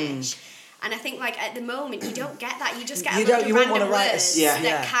to finish. And I think like at the moment you don't get that. You just get a load of random words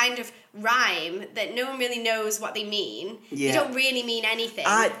that kind of rhyme that no one really knows what they mean. Yeah. They don't really mean anything.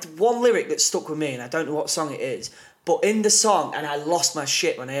 One lyric that stuck with me, and I don't know what song it is, but in the song, and I lost my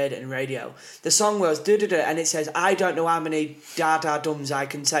shit when I heard it in radio. The song was da-da-da, and it says, I don't know how many da-da-dums I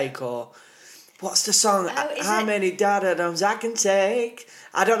can take, or what's the song? How many da-da-dums I can take?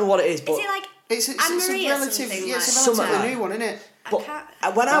 I don't know what it is, but... Is it like it's a relative... it's a relatively new one, isn't it? But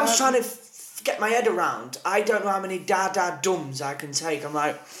when I was trying to get my head around, I don't know how many da-da-dums I can take, I'm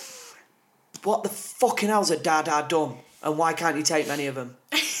like, what the fucking hell's a da-da-dum? And why can't you take many of them?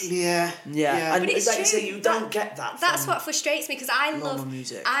 Yeah. And but it's like true. you say, you don't get that. That's what frustrates me, because I love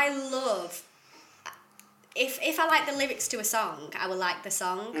music. If I like the lyrics to a song, I will like the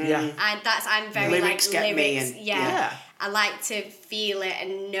song. Yeah. And I'm very lyrics like get lyrics. Me yeah. I like to feel it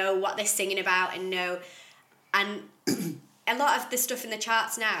and know what they're singing about and a lot of the stuff in the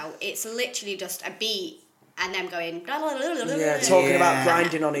charts now, it's literally just a beat and them going talking about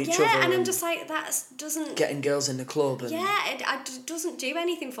grinding on each other. Yeah, and I'm just like, that doesn't... Getting girls in the club. And it doesn't do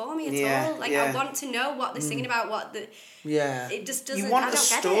anything for me at all. Like, I want to know what they're singing about, what the... Yeah. It just doesn't... You want a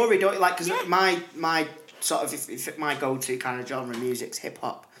story, don't you? Like, because my sort of, if my go-to kind of genre of music's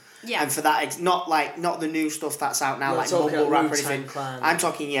hip-hop. Yeah. And for that, it's not the new stuff that's out now, like mumble rap or anything. I'm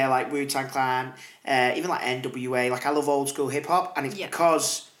talking, like Wu-Tang Clan, even like NWA. Like, I love old school hip-hop, and it's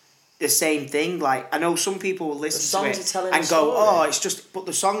because... the same thing. Like, I know some people will listen to it and go, it's just... But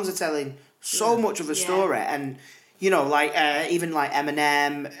the songs are telling so much of a story. And, like, even like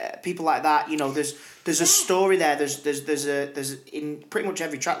Eminem, people like that, there's a story there. There's in pretty much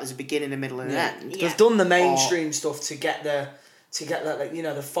every track, there's a beginning, a middle, and an end. They've done the mainstream stuff to get that, like,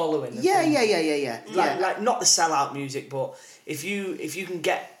 the following. Yeah. Like, not the sellout music, but if you can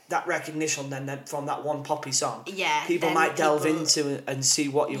get that recognition then from that one poppy song, people might delve into and see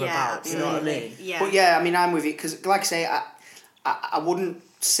what you're about. Absolutely. You know what I mean? Yeah. But I mean, I'm with you, because like I say, I wouldn't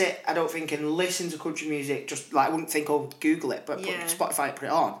sit, I don't think, and listen to country music just like, I wouldn't think, Google it, but put Spotify, put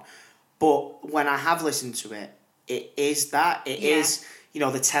it on. But when I have listened to it, it is that. It is,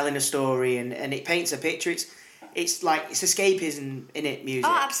 they're telling a story and it paints a picture. It's like, it's escapism in it, music.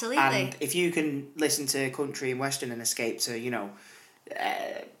 Oh, absolutely. And if you can listen to country and western and escape to,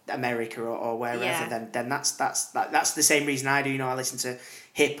 America or wherever, then that's the same reason I do. I listen to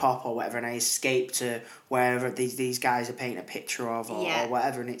hip hop or whatever, and I escape to wherever these guys are painting a picture of or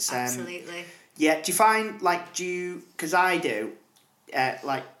whatever, and it's absolutely. Do you find because I do,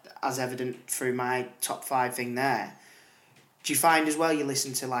 like as evident through my top 5 thing there. Do you find as well you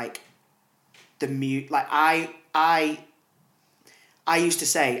listen to like the like I used to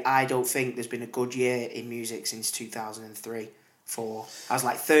say I don't think there's been a good year in music since 2003. I was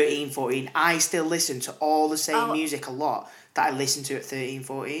like 13, 14. I still listen to all the same music a lot that I listened to at 13,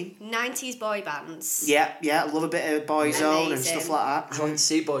 14. 90s boy bands. Yeah. I love a bit of Boyzone and stuff like that. I went to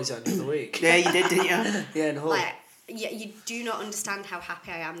see Boyzone the other week. Yeah, you did, didn't you? Yeah, in Hull. You do not understand how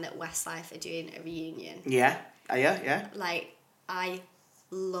happy I am that Westlife are doing a reunion. Yeah. Yeah. Like, I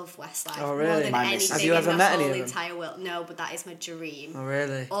love Westlife. Oh, really? More than anything Have you ever in met the any whole of them? entire world. No, but that is my dream. Oh,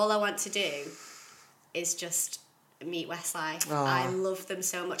 really? All I want to do is just meet Westlife. Oh. I love them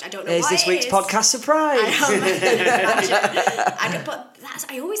so much. I don't know what this week's podcast surprise. But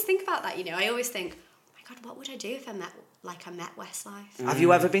I always think about that, I always think, oh my God, what would I do if I met Westlife? Have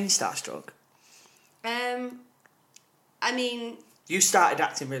you ever been starstruck? I mean... You started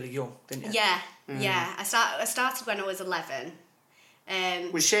acting really young, didn't you? Yeah. I started when I was 11.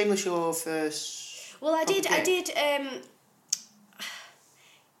 Was Shameless your first... Well, I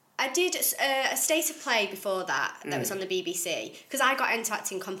did a State of Play before that was on the BBC, because I got into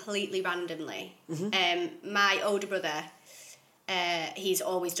acting completely randomly. Mm-hmm. My older brother, he's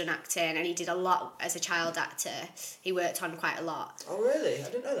always done acting, and he did a lot as a child actor. He worked on quite a lot. Oh, really? I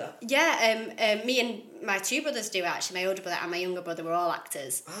didn't know that. Yeah, me and my 2 brothers do, actually. My older brother and my younger brother were all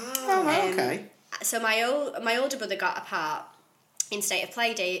actors. Oh, okay. So my older brother got a part in State of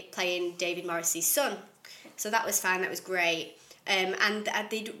Play playing David Morrissey's son. So that was fine, that was great. And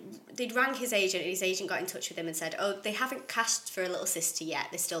they'd rang his agent, and his agent got in touch with him and said, oh, they haven't cast for a little sister yet,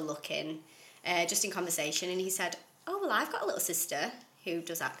 they're still looking, just in conversation. And he said, oh, well, I've got a little sister who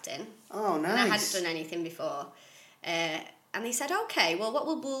does acting. Oh, nice. And I hadn't done anything before. And they said, okay, well,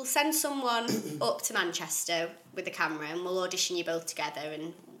 we'll send someone up to Manchester with the camera, and we'll audition you both together,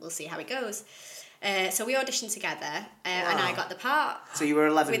 and we'll see how it goes. So we auditioned together, and I got the part. So you were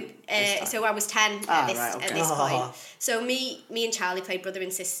 11? So I was 10 at this point. So me and Charlie played brother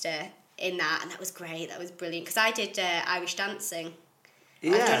and sister in that, and that was great. That was brilliant, because I did Irish dancing.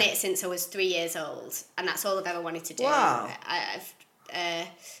 Yeah. I've done it since I was 3 years old, and that's all I've ever wanted to do. Wow. I've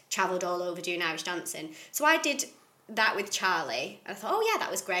travelled all over doing Irish dancing. So I did that with Charlie. I thought, oh yeah, that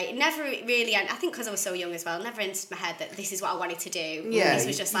was great. It never really, I think because I was so young as well, never entered my head that this is what I wanted to do. Yeah, this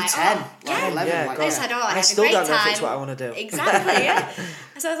was just like 10, 11. Yeah. I said, I had still a great don't know time. if it's what I want to do. Exactly, yeah.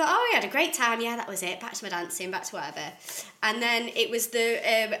 So I thought, I had a great time. Yeah, that was it. Back to my dancing, back to whatever. And then it was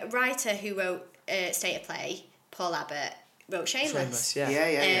the writer who wrote State of Play, Paul Abbott, wrote Shameless.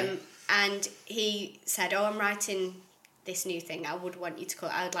 Yeah. And he said, I'm writing this new thing. I would like you to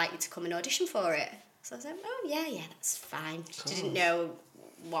come and audition for it. So I said, oh, yeah, that's fine. Didn't know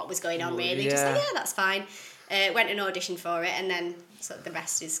what was going on, really. Just like, that's fine. Went and auditioned for it, and then sort of the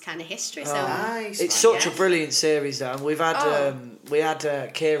rest is kind of history. So nice. It's such a brilliant series, though. And we've had we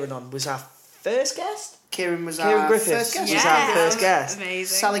had Kieran on. Was our first guest? Kieran was Kieran our Griffiths first guest. was our first guest.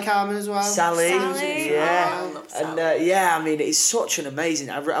 Amazing. Sally Carmen as well. Sally. Yeah. Oh, I love Sally. And I mean, it's such an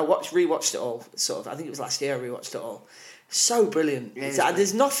amazing. I rewatched it all. Sort of. I think it was last year. I rewatched it all. So brilliant. Yeah,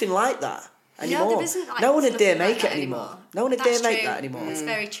 there's nothing like that anymore. No, there isn't. No one would dare like make it anymore. No one would dare make that anymore. That's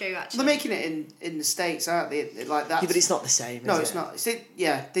very true, actually. They're making it in the States, aren't they? Like that. Yeah, but it's not the same. No, it's not.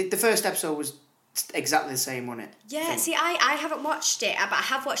 The first episode was exactly the same, wasn't it? Yeah. See, I haven't watched it, but I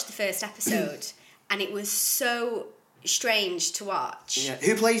have watched the first episode, and it was so strange to watch. Yeah.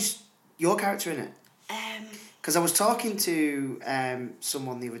 Who plays your character in it? Because I was talking to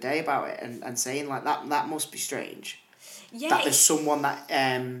someone the other day about it and saying like that must be strange. Yeah. That there's someone that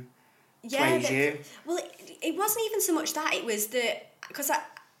plays you. Well, it wasn't even so much that. It was because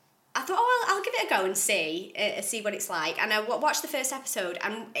I thought, I'll give it a go and see what it's like. And I watched the first episode,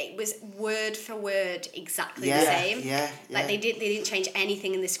 and it was word for word exactly the same. Yeah. Like they didn't change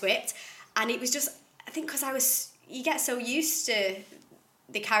anything in the script, and it was just, I think because you get so used to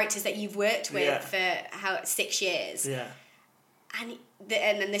the characters that you've worked with for 6 years. Yeah. And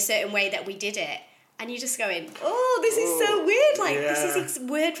then the certain way that we did it. And you're just going, this is so weird. Like, this is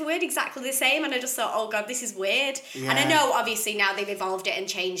word for word exactly the same. And I just thought, oh, God, this is weird. Yeah. And I know, obviously, now they've evolved it and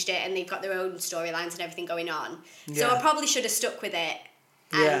changed it, and they've got their own storylines and everything going on. Yeah. So I probably should have stuck with it.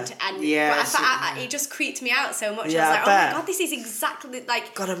 But it just creeped me out so much. Yeah, I was like, oh, my God, this is exactly,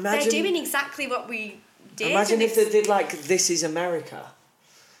 like, they're doing exactly what we did. Imagine if they did, like, This Is America.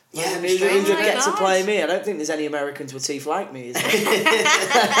 Yeah, who would get to play me? I don't think there's any Americans with teeth like me, is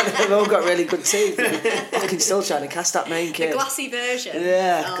there? They've all got really good teeth. I can still trying to cast that main kid. The glassy version.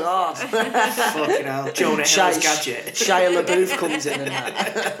 Yeah, God. Fucking hell. Jonah Hill's gadget. Shia LaBeouf comes in and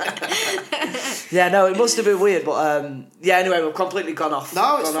that. Yeah, no, it must have been weird, but anyway, we've completely gone off.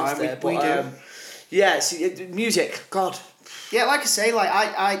 No, it's fine. There, we do. Music, God. Yeah, like I say, like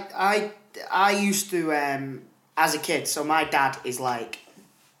I used to as a kid. So my dad is like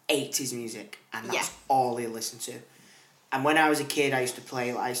 80s music, and that's all he listened to. And when I was a kid, I used to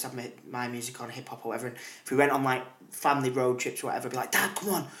have my music on, hip hop or whatever. And if we went on like family road trips or whatever, I'd be like, Dad, come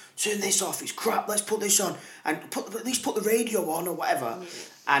on, turn this off. It's crap. Let's put this on, and at least put the radio on or whatever.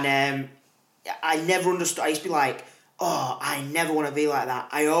 And I never understood. I used to be like, I never want to be like that.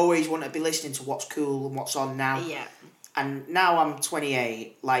 I always want to be listening to what's cool and what's on now. Yeah. And now I'm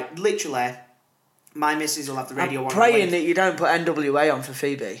 28. Like literally, my missus will have the radio on. I'm praying that you don't put NWA on for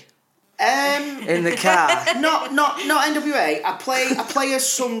Phoebe. In the car. Not NWA. I play her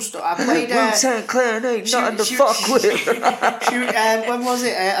some stuff. I played. Wu-Tang Clan ain't nothing to fuck with. When was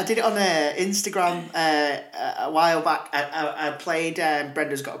it? I did it on Instagram a while back. I played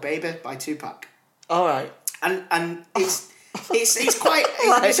Brenda's Got a Baby by Tupac. All right. And it's quite.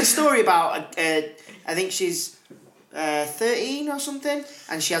 It's a story about. I think she's 13 or something,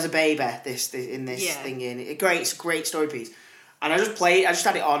 and she has a baby. This thing in it. It's a great story piece. And I just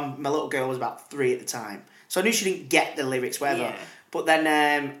had it on. My little girl was about 3 at the time. So I knew she didn't get the lyrics, whatever. Yeah. But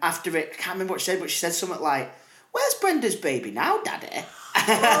then after it, I can't remember what she said, but she said something like, "Where's Brenda's baby now, Daddy?"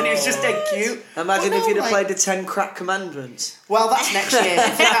 and it was just dead cute. Imagine if you'd have played the 10 Crack Commandments. Well, that's next year.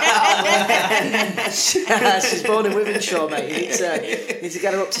 She's born in Wythenshawe, mate. You need to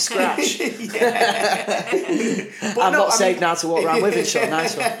get her up to scratch. I'm not safe now to walk around Wythenshawe.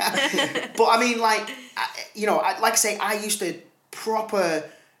 Nice one. But I mean, like I say, I used to proper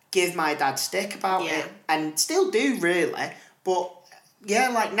give my dad stick about it, and still do really. But yeah,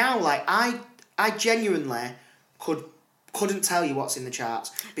 like now, like I genuinely couldn't tell you what's in the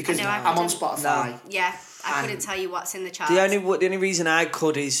charts because I'm on Spotify. No. Yeah, I couldn't tell you what's in the charts. The only reason I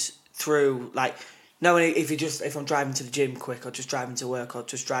could is through like knowing if I'm driving to the gym quick or just driving to work or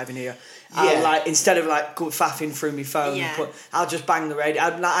just driving here. I'll like instead of like go faffing through my phone, I'll just bang the radio.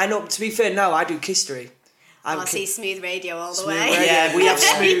 I know. To be fair, no, I do Kistery. I see Smooth Radio all the way. Yeah, we have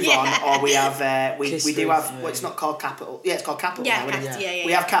Smooth on, or we have we do have. Well, it's not called Capital. Yeah, it's called Capital. Yeah, now,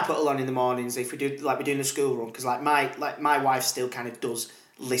 we have Capital on in the mornings if we do like we're doing the school run because like my wife still kind of does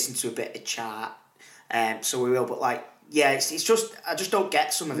listen to a bit of chart, so we will. But like it's just I just don't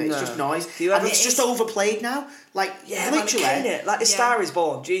get some of it. It's just noise, and it's just overplayed now. Like literally, it. Like A Star Is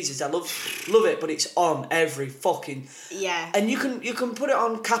Born. Jesus, I love it, but it's on every fucking And you can put it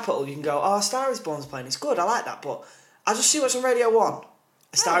on Capital. You can go, A Star Is Born's playing. It's good. I like that, but I just see what's on Radio 1.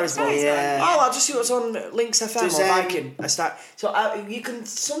 A Star Is Born. Yeah. Oh, I'll just see what's on Lynx FM or Viking. A Star. So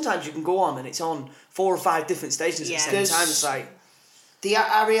sometimes you can go on and it's on 4 or 5 different stations at the same time. It's like the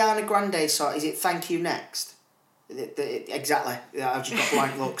Ariana Grande song. Is it Thank You Next? Exactly. Yeah, I've just got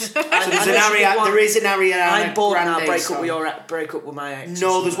blank looks. So there is an Ariana. I'm bored Grande now. Break up with my ex.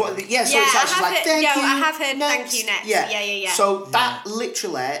 No, there's what. Yeah, so it's actually like thank you. I have heard Thank You Next. Yeah. So that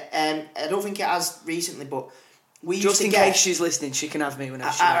literally, I don't think it has recently, but we used just to in case she's listening, she can have me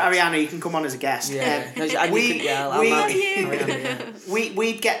whenever she likes. Ariana, you can come on as a guest.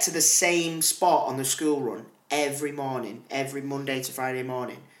 We'd get to the same spot on the school run every morning, every Monday to Friday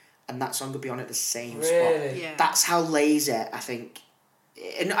morning. And that song would be on at the same spot. Yeah. That's how lazy I think.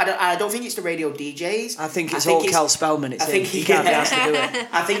 And I don't think it's the radio DJs. I think it's Kel Spellman. He can't be asked to do it.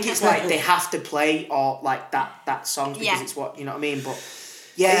 I think it's like they have to play or like that song because it's what you know what I mean. But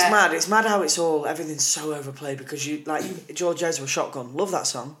yeah, it's mad how everything's so overplayed because you like George Ezra Shotgun. Love that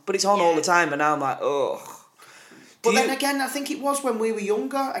song, but it's on all the time, and now I'm like, ugh. But then again, I think it was when we were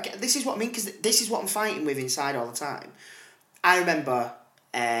younger. This is what I mean because this is what I'm fighting with inside all the time. I remember.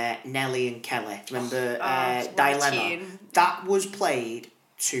 Nelly and Kelly. Remember Dilemma? That was played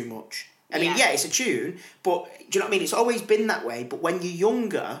too much. I mean, it's a tune, but do you know what I mean? It's always been that way, but when you're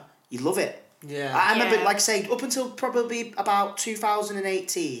younger, you love it. Yeah. I remember, like I say, up until probably about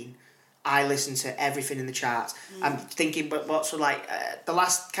 2018, I listened to everything in the charts. I'm thinking, but what's like, the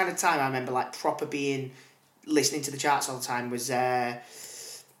last kind of time I remember, like, proper listening to the charts all the time was,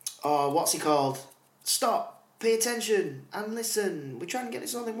 what's he called? Stop. Pay attention and listen. We're trying to get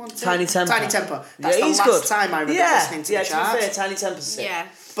this all in one Tiny Temper. That's the last time I remember listening to the charts. To be fair, Tiny Temper's sick. Yeah.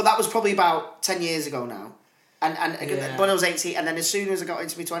 But that was probably about 10 years ago now. And when I was 18, and then as soon as I got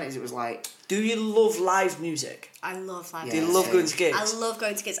into my 20s, it was like... Do you love live music? I love live music. Do you love going to gigs? I love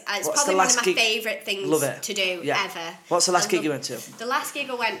going to gigs. It's probably one of my favourite things to do ever. What's the last gig you went to? The last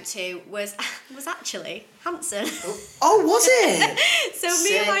gig I went to was actually Hanson. Oh, was it? So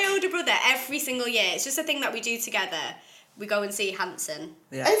me and my older brother, every single year, it's just a thing that we do together. We go and see Hanson.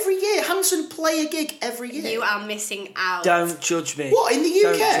 Yeah. Every year? Hanson play a gig every year? You are missing out. Don't judge me. What, in the UK?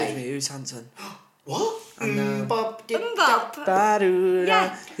 Don't judge me. Who's Hanson? What? Bop. Yeah. I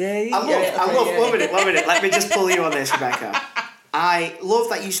love 1 minute. Let me just pull you on this, Rebecca. I love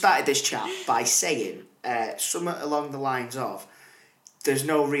that you started this chat by saying something along the lines of there's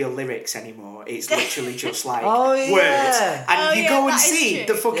no real lyrics anymore. It's literally just like words. And you go and see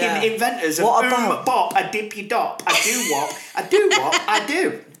the fucking inventors of bop, a dippy dop, a do wop, a do wop, I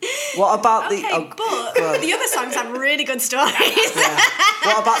do. What about the other songs have really good stories.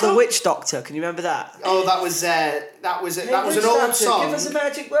 What about the Witch Doctor? Can you remember that? Oh, that was an old song. Give us a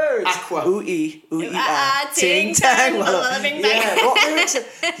magic word. Aqua. Ooh-ee, ting tang. Yeah, what lyrics?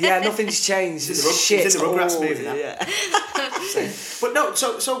 Yeah, nothing's changed. It's in the Rugrats movie. Yeah. But no,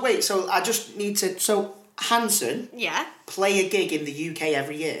 so wait, so I just need to. So Hanson. Yeah. Play a gig in the UK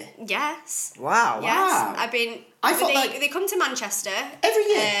every year. Yes. Wow. Yes. Wow. I thought they come to Manchester every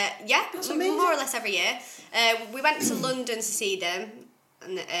year. That's amazing. More or less every year. We went to London to see them,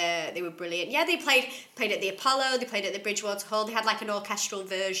 and they were brilliant. Yeah, they played at the Apollo. They played at the Bridgewater Hall. They had like an orchestral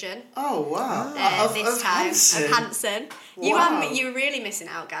version. Oh wow! Of Hanson. Wow. You're really missing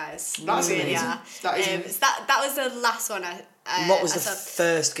out, guys. That's you really amazing. are. That is that was the last one. What was the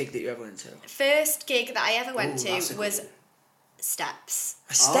first gig that you ever went to? First gig that I ever went to was Steps.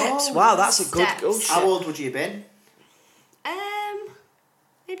 Steps. Wow, that's a good. How old would you have been?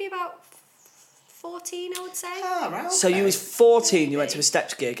 maybe about 14, I would say. Oh, right, okay. So you was 14, you went to a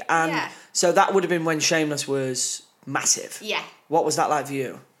Steps gig, and so that would have been when Shameless was massive. Yeah. What was that like for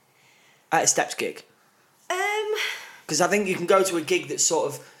you? At a Steps gig? Because I think you can go to a gig that's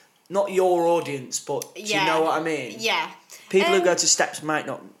sort of not your audience, but do you know what I mean? Yeah. People who go to Steps might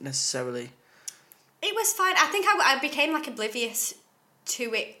not necessarily. It was fine. I think I became like oblivious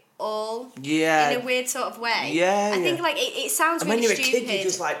to it all. Yeah. In a weird sort of way. Yeah. I think like it sounds and really when you're stupid. a kid, you're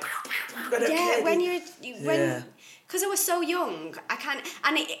just like. Because I was so young, I can't.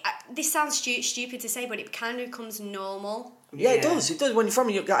 And this sounds stupid to say, but it kind of becomes normal. Yeah, it does. It does. When you're from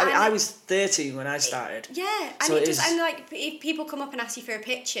I was 13 when I started. Yeah, and so and like if people come up and ask you for a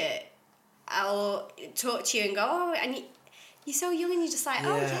picture, or talk to you and go, oh, and you're so young and you're just like,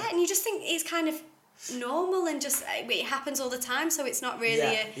 oh yeah, and you just think it's kind of normal and just it happens all the time, so it's not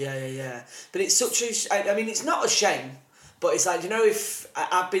really. Yeah. But it's such a. I mean, it's not a shame, but it's like, you know, if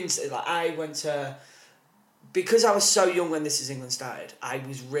I've been like I went to. Because I was so young when This Is England started, I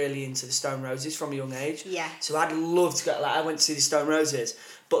was really into the Stone Roses from a young age. Yeah. So I'd love to go. Like I went to see the Stone Roses,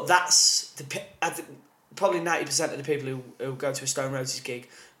 but that's probably 90% of the people who go to a Stone Roses gig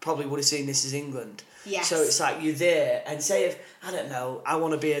probably would have seen This Is England. Yes. So it's like you're there, and say if I don't know, I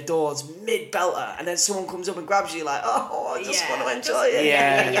Want to Be Adored's mid-belter, and then someone comes up and grabs you like, oh, I just want to enjoy it.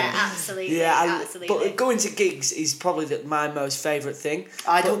 Yeah, absolutely. Absolutely. But going to gigs is probably my most favourite thing.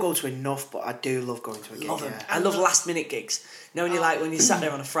 I don't go to enough, but I do love going to a gig. I love last-minute gigs. You know, when when you sat there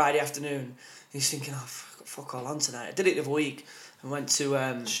on a Friday afternoon, you're thinking, oh, fuck all on tonight. I did it the other week. I went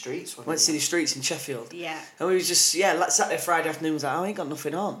to Streets. Went to see the Streets in Sheffield. Yeah. And we was just sat there Friday afternoon. Was like, I ain't got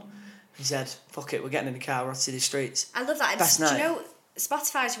nothing on. He said, fuck it, we're getting in the car, we're off to the Streets. I love that. Best night. Do you know,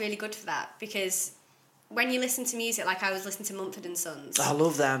 Spotify is really good for that, because when you listen to music, like I was listening to Mumford & Sons. I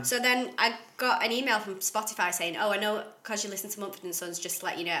love them. So then I got an email from Spotify saying, oh, I know, because you listen to Mumford & Sons, just to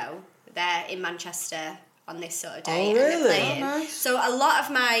let you know, they're in Manchester on this sort of day. Oh, really? And they're playing. Oh, nice. So a lot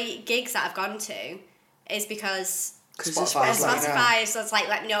of my gigs that I've gone to is because... Spotify, so it's like,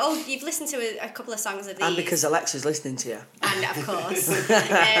 let me know, oh, you've listened to a couple of songs of these. And because Alexa's listening to you. And of course.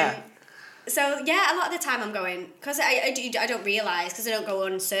 So yeah, a lot of the time I'm going, because I don't realise, because I don't go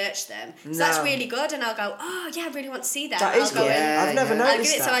and search them. So that's really good, and I'll go, oh yeah, I really want to see them. That is good. I've never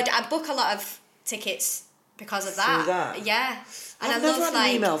noticed that. So I book a lot of tickets because of that. Yeah. And I've never had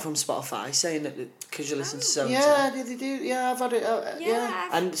an email from Spotify saying that because you listen to so. Yeah, they do. Yeah, I've had it.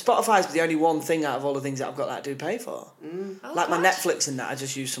 And Spotify's the only one thing out of all the things that I've got that I do pay for. Like my Netflix and that, I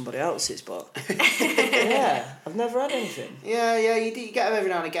just use somebody else's. But yeah, I've never had anything. Yeah, you get them every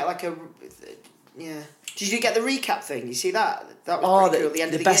now and again. Get like a Did you get the recap thing? You see that? That was pretty cool at the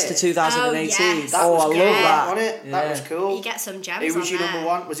end of the best year. of 2018. Yes. That was I love that. Wasn't it? Yeah. That was cool. You get some gems. Who was on your there. number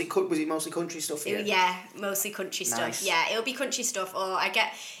one? Was it mostly country stuff? Yeah, mostly country stuff. Yeah, it'll be country stuff, or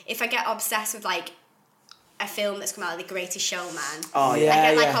if I get obsessed with like a film that's come out, like The Greatest Showman. Oh yeah,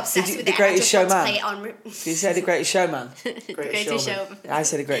 I get obsessed with The it. Greatest Showman. Play it on. Did you say The Greatest Showman? The Greatest Showman. I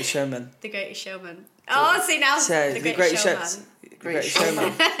said The Greatest Showman. The Greatest Showman. Oh, see now. So, The Greatest Showman. Greatest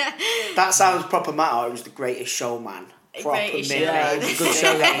Showman. That sounds proper matter. It was The Greatest Showman. Proper Greatest midnight. Yeah, it was a good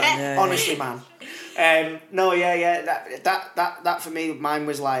show that man. Yeah, honestly, man. That for me, mine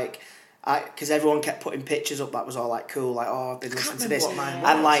was like, because everyone kept putting pictures up that was all like cool, like, oh, I've been listening to this,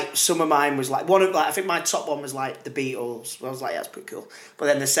 and like some of mine was like I think my top one was like the Beatles. I was like, yeah, that's pretty cool. But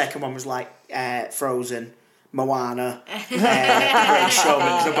then the second one was like Frozen, Moana, Greatest Showman,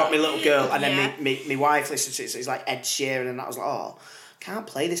 because I've got my little girl, and then my wife listens to it, so it's like Ed Sheeran, and I was like, oh, can't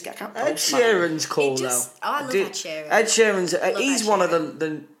play this guy. I can't. Ed Sheeran's cool though. Oh, I love Ed Sheeran. Ed Sheeran's he's one of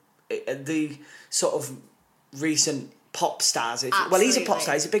the sort of recent pop stars. Well, he's a pop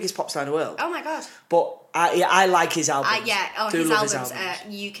star. He's the biggest pop star in the world. Oh my god. But I like his albums. His albums.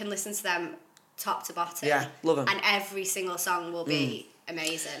 You can listen to them top to bottom. Yeah, love them. And every single song will be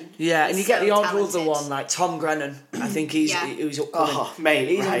amazing. Yeah, and you get the odd talented. other one like Tom Grennan. I think he's upcoming. Oh, mate,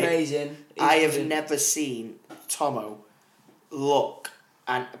 he's amazing. I have never seen Tomo look,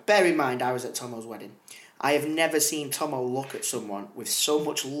 and bear in mind I was at Tomo's wedding. I have never seen Tomo look at someone with so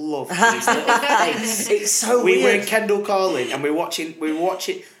much love in his little face. It's so weird. We were in Kendall Calling and we were watching.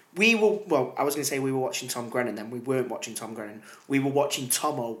 I was going to say we were watching Tom Grennan then. We weren't watching Tom Grennan. We were watching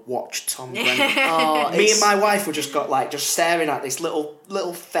Tomo watch Tom Grennan. Me and my wife were just staring at this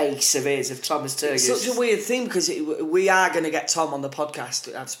little face of his, of Thomas Turgis. It's such a weird thing because we are going to get Tom on the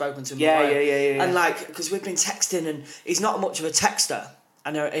podcast. I've spoken to him. Yeah. And like, because we've been texting and he's not much of a texter.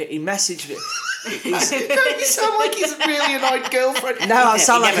 And he messaged me. You sound like he's a really annoyed girlfriend. No, I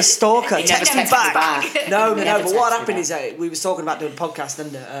sound like a stalker. He never Text me texts back. No, but what happened is we was talking about doing a podcast,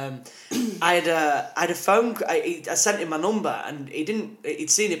 and I had a phone. I sent him my number, and he'd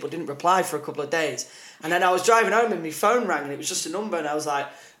seen it but didn't reply for a couple of days. And then I was driving home, and my phone rang, and it was just a number, and I was like,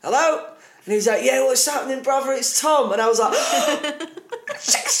 "Hello." And he was like, "Yeah, what's happening, brother? It's Tom." And I was like,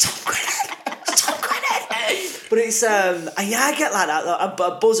 "It's Tom Grennan. It's Tom Grennan." But it's I get like that.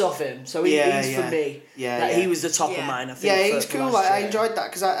 I buzz off him, so he's for me. He was the top of mine. I think. Yeah, he's cool. Like, I enjoyed that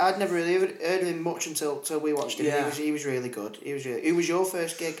because I'd never really heard of him much until we watched him. Yeah. He was really good. Who was your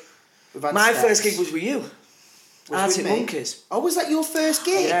first gig? My first gig was with you. Arctic Monkeys. Oh, was that your first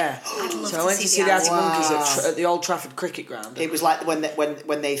gig? Yeah. So I went to see the Arctic Monkeys at the Old Trafford Cricket Ground. It was like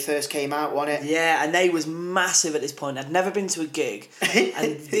when they first came out, wasn't it? Yeah, and they was massive at this point. I'd never been to a gig,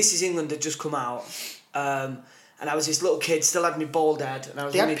 and This Is England had just come out. And I was this little kid, still had me bald head. And I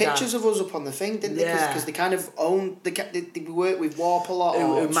was they had pictures of us up on the thing, didn't they? Because they kind of owned... They worked with Warp a lot.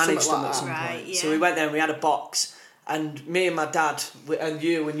 Who managed them like at some right, point. yeah. So we went there and we had a box. And me and my dad, and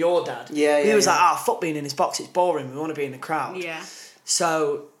you and your dad, he was like, fuck being in this box, it's boring, we want to be in the crowd. Yeah.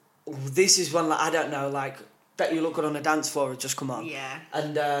 So this is when, like, I don't know, like, Bet You Look Good on a Dance Floor had just come on. Yeah.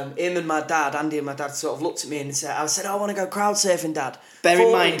 And him and my dad, Andy and my dad, sort of looked at me and said, I want to go crowd surfing, Dad. Bear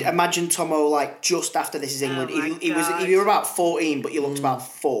in mind, imagine Tomo, like, just after This Is England. He was about 14, but you looked about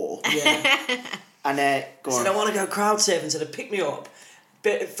 4. Yeah. And go on. I said, I want to go crowd surfing, so they picked me up.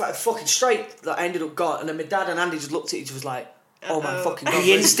 Fucking straight that I ended up going, and then my dad and Andy just looked at each other, was like, "Oh my fucking god!"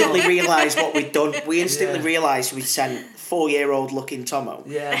 We instantly realised what we'd done. We instantly realised we'd sent 4-year-old looking Tomo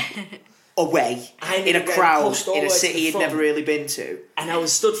away in a crowd in a city he'd never really been to. And I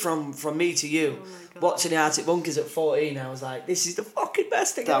was stood from me to you, watching the Arctic Monkeys at 14. I was like, "This is the fucking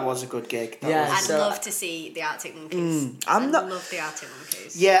best thing." That was a good gig. I'd love to see the Arctic Monkeys. I love the Arctic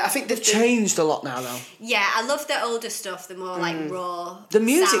Monkeys. Yeah, I think they've changed a lot now, though. Yeah, I love the older stuff, the more like raw. The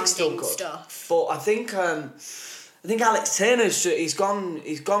music's still good stuff. but I think Alex Turner's he's gone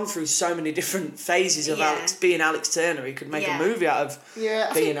through so many different phases of being Alex Turner. He could make a movie out of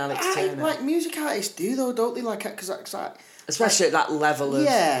being Alex Turner. Like music artists do though, don't they? Like, cause especially at that level of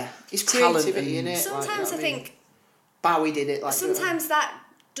it's talent creativity in it. Sometimes I think Bowie did it. Like sometimes that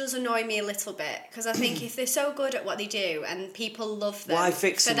does annoy me a little bit because I think if they're so good at what they do and people love them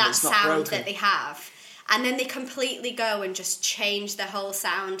for that sound that they have, and then they completely go and just change the whole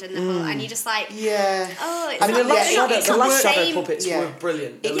sound and the whole, and you're just like, the last Shadow Puppets were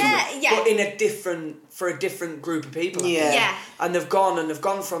brilliant. But in for a different group of people. And they've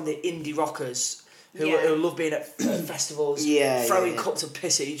gone from the indie rockers who love being at festivals, throwing cups of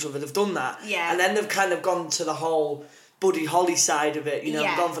piss at each other. They've done that, and then they've kind of gone to the whole Buddy Holly side of it,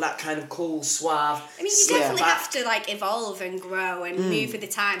 gone for that kind of cool, suave. I mean, you definitely have to like evolve and grow and move with the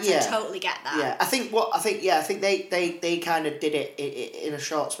times. I totally get that. Yeah, I think they kind of did it in a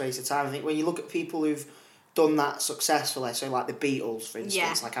short space of time. I think when you look at people who've done that successfully, so like the Beatles, for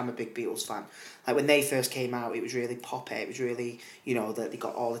instance, like I'm a big Beatles fan. Like when they first came out, it was really poppy. It was really, that they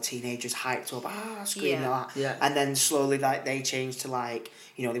got all the teenagers hyped up, screaming that. Yeah. And then slowly, like they changed to like,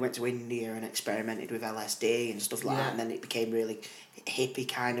 they went to India and experimented with LSD and stuff like that, and then it became really hippie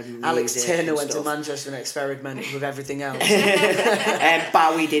kind of music. Alex Turner went to Manchester and experimented with everything else.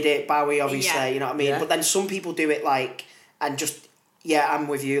 Bowie did it. Bowie, obviously, you know what I mean. Yeah. But then some people do it like, and just I'm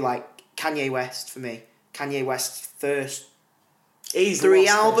with you. Like Kanye West for me. Kanye West's first 3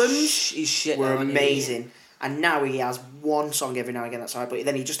 albums were amazing, and now he has one song every now and again that's alright. But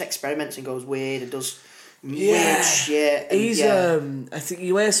then he just experiments and goes weird and does weird shit. And he's I think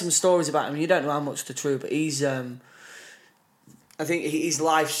you hear some stories about him. You don't know how much they're true, but he's I think his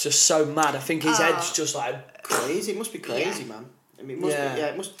life's just so mad. I think his head's just like crazy. It must be crazy, man. I mean,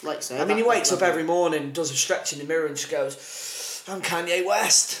 it must like say. I mean, he wakes up every morning, does a stretch in the mirror, and just goes, "I'm Kanye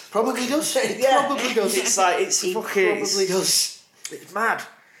West." Probably does. Probably does. It's like he probably does. It's mad.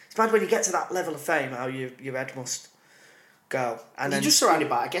 It's mad when you get to that level of fame, how your head must go. And you're just surrounded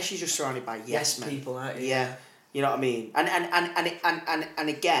by. I guess you're just surrounded by yes men. People, aren't you? Yeah. You know what I mean? And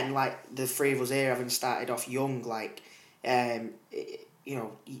again, like the three of us here having started off young, like, it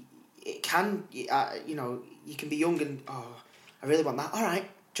can, you can be young and I really want that. All right.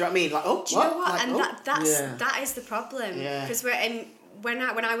 Do you know what I mean? Like, do you know what? Like, and that is the problem. Yeah. Because when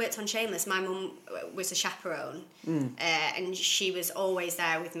I worked on Shameless, my mum was a chaperone, and she was always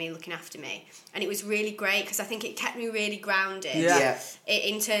there with me, looking after me, and it was really great because I think it kept me really grounded. Yeah.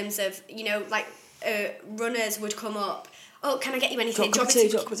 In terms of runners would come up. Oh, can I get you anything? Do you want a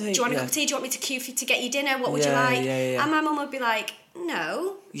cup of tea? Do you want me to queue for you to get you dinner? What would you like? Yeah. And my mum would be like,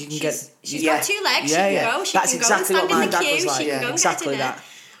 no. She's got 2 legs. She can go. She can go and stand in the queue. She can go and get dinner. That.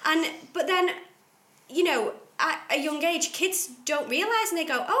 But then, at a young age, kids don't realise, and they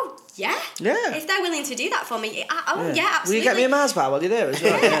go, "Oh, yeah, if they're willing to do that for me, absolutely." Will you get me a Mars bar while you're there as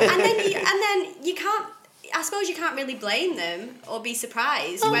well? And then you can't. I suppose you can't really blame them or be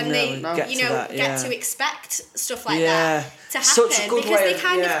surprised when they get to expect stuff like that to happen. Such a good because way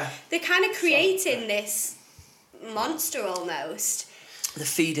they're kind of creating this monster almost. They're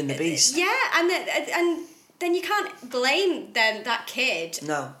feeding the beast. Yeah, and then you can't blame that kid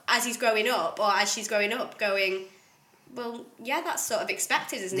as he's growing up or as she's growing up going, well, yeah, that's sort of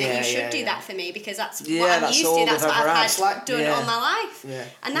expected, isn't it? You should do that for me because that's what I'm used to. That's what I've had done all my life. Yeah.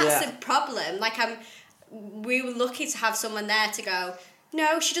 And that's the problem. Like, we were lucky to have someone there to go,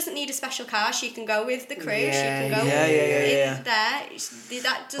 no, she doesn't need a special car. She can go with the crew. She can go there. That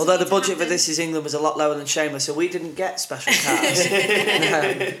although the budget for This Is England was a lot lower than Shameless, so we didn't get special cars.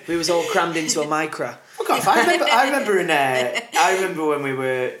 We was all crammed into a Micra. I remember when we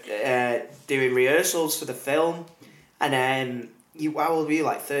were doing rehearsals for the film, and how old were you?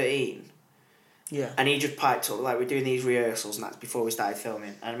 Like 13. Yeah. And he just piped up, like, we're doing these rehearsals, and that's before we started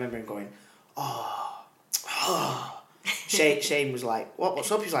filming. And I remember him going, oh. Shane was like,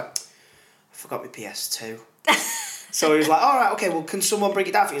 what's up? He was like, I forgot my PS2. So he was like, all right, okay, well, can someone bring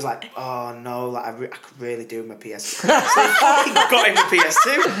it down for you? He was like, oh no, like I could really do with my PS2. So he fucking got him the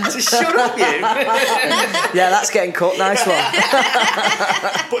PS2. So shut up, you. Yeah, that's getting cut. Nice one.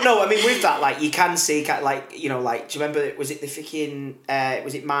 But no, I mean, with that, like, you can see, like, you know, like, do you remember, was it the freaking,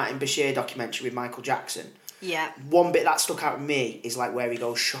 was it Martin Bashir documentary with Michael Jackson? Yeah. One bit that stuck out with me is like where he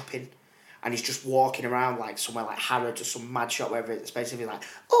goes shopping. And he's just walking around like somewhere like Harrods or some mad shop, wherever it's basically like,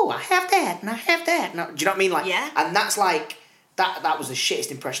 oh, I have that, and I have that. No, do you know what I mean? Like, and that's like, that was the shittest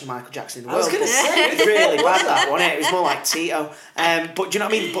impression of Michael Jackson in the world. I was going to say. It was really bad, that, wasn't it? It was more like Tito. But do you know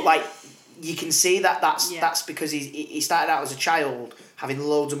what I mean? But like, you can see that's because he started out as a child having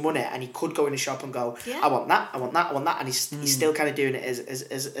loads of money, and he could go in a shop and go, I want that, I want that, I want that, and he's still kind of doing it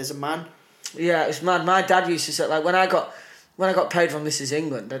as a man. Yeah, it's mad. My dad used to say, like, when I got paid from This Is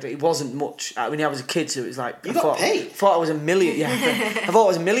England, it wasn't much. I mean, I was a kid, so it was like... You got paid? Thought I was a million. Yeah, I thought I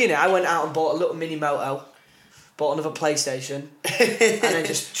was a millionaire. I went out and bought a little mini moto, bought another PlayStation, and then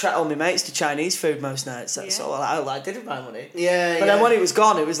just treat all my mates to Chinese food most nights. That's all I did with my money. Yeah, But then when it was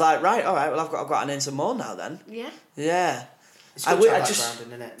gone, it was like, right, all right, well, I've got to earn some more now then. Yeah. Yeah. It's good to have that grounding,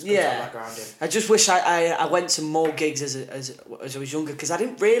 isn't it? It's good to have that grounding. I just wish I went to more gigs as I was younger, because I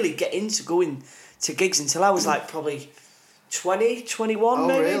didn't really get into going to gigs until I was like probably 20, 21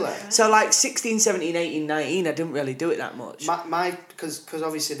 maybe. Really? So like 16, 17, 18, 19, I didn't really do it that much. Because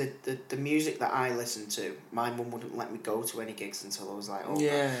obviously the music that I listened to, my mum wouldn't let me go to any gigs until I was like, oh.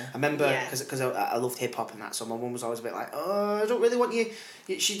 Yeah. I remember, because I loved hip-hop and that, so my mum was always a bit like, oh, I don't really want you.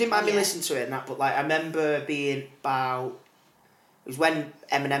 She didn't mind me listening to it and that, but like I remember being about, it was when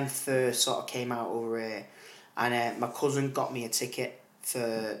Eminem first sort of came out over here, and my cousin got me a ticket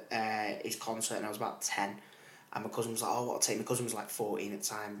for his concert, and I was about 10. And my cousin was like, oh, what, take my cousin was like 14 at the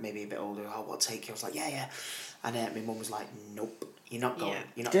time, maybe a bit older. Oh, what, take you? I was like, yeah. And my mum was like, nope, you're not going.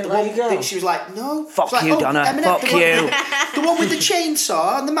 You're not. Didn't let you go? She was like, no. Fuck like, you, Donna. Eminem, fuck you. The one with the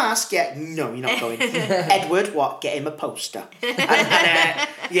chainsaw and the mask. Yeah, no, you're not going. Edward, what? Get him a poster.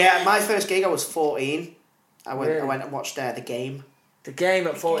 And my first gig, I was 14. I went and watched The Game. The Game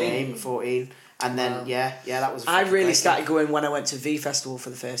at 14. The Game at 14. And then, that was... I really started going when I went to V Festival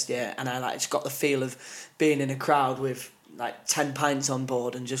for the first year, and I like just got the feel of being in a crowd with like 10 pints on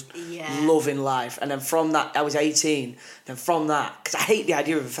board and just loving life. And then from that, I was 18. Then from that, because I hate the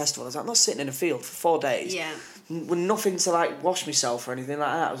idea of a festival, I was like, I'm not sitting in a field for 4 days. Yeah. With nothing to like wash myself or anything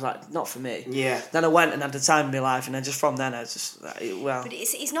like that. I was like, not for me. Yeah. Then I went and had the time of my life, and then just from then I was just well. But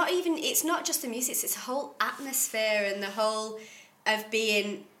it's not just the music. It's the whole atmosphere and the whole of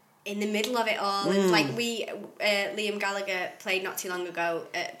being in the middle of it all. And like Liam Gallagher played not too long ago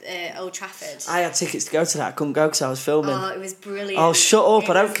at Old Trafford. I had tickets to go to that. I couldn't go because I was filming. Oh, it was brilliant. Oh, shut up!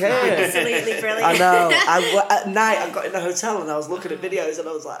 I don't care. Absolutely brilliant. I know. At night, I got in the hotel and I was looking at videos and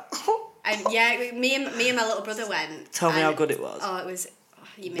I was like. And me and my little brother went. Tell me how good it was. Oh, it was.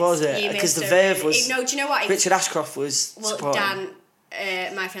 You missed, was it? Because the Verve was. No, do you know what? Richard Ashcroft was. Well, supporting.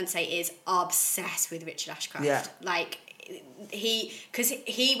 Dan, my fiance, is obsessed with Richard Ashcroft. Yeah. Like, because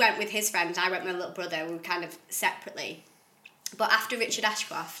he went with his friend, I went with my little brother. We were kind of separately. But after Richard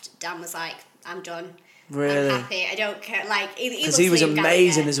Ashcroft, Dan was like, "I'm done. Really? I'm happy. I don't care." Like, because he was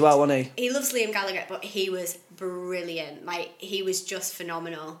amazing as well, wasn't he? He loves Liam Gallagher, but he was brilliant. Like, he was just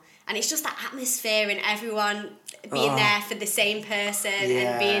phenomenal. And it's just that atmosphere and everyone being there for the same person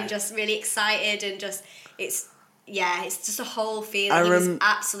and being just really excited and just, it's Yeah, it's just a whole feeling. He was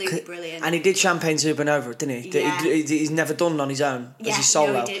absolutely brilliant. And he did Champagne Supernova, didn't he? Yeah. He's never done on his own as his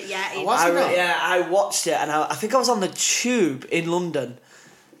solo. No, he did. Yeah, I watched it, and I think I was on the tube in London,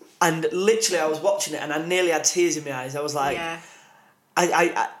 and literally I was watching it, and I nearly had tears in my eyes. I was like,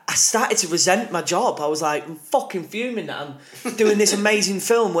 I started to resent my job. I was like, I'm fucking fuming that I'm doing this amazing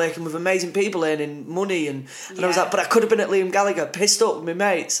film, working with amazing people, earning money, and I was like, but I could have been at Liam Gallagher, pissed up with my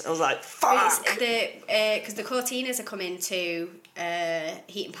mates. I was like, fuck. Because the Cortinas are coming to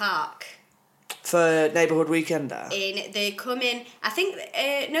Heaton Park. For Neighbourhood Weekender? They're coming, I think,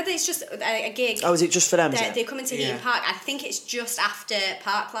 no, it's just a gig. Oh, is it just for them? They're coming to Heaton Park. I think it's just after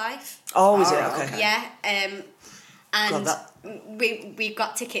Park Life. Oh, is it? Okay. Yeah. And God, we've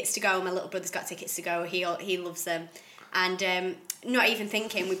got tickets to go. My little brother's got tickets to go. He loves them. And not even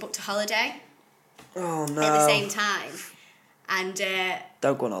thinking, we booked a holiday. Oh, no. At the same time. And...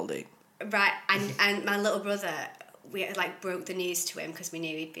 don't go on holiday. Right, and my little brother... We broke the news to him because we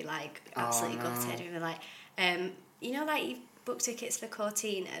knew he'd be absolutely gutted. And we were like, you've booked tickets for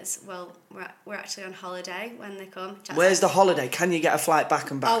Cortinas. Well, we're actually on holiday when they come. Jack's Where's the holiday? Can you get a flight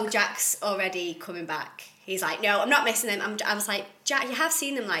back and back? Oh, Jack's already coming back. He's like, no, I'm not missing them. I was like, Jack, we have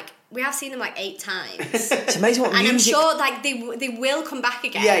seen them 8 times. It's amazing what and music... I'm sure they will come back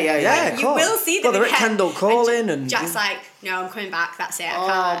again. Yeah, you will see them they're again. at Kendall Calling and Jack's like, no, I'm coming back. That's it.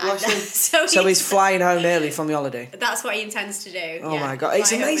 I can't. So he's flying home early from the holiday. That's what he intends to do. Oh my God,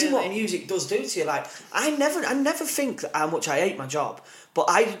 it's amazing what music does do to you. I never think how much I hate my job. But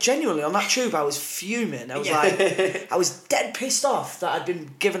I genuinely, on that tube, I was fuming. I was I was dead pissed off that I'd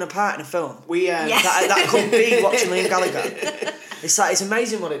been given a part in a film. That I couldn't be watching Liam Gallagher. It's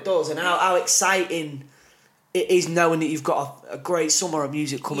amazing what it does, and how exciting it is knowing that you've got a great summer of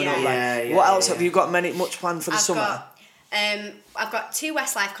music coming up. What else have you got? Much planned for the summer? I've got 2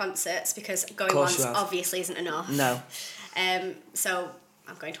 Westlife concerts because going once obviously isn't enough. No. So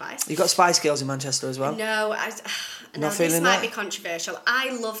I'm going twice. You got Spice Girls in Manchester as well? No, this might be controversial.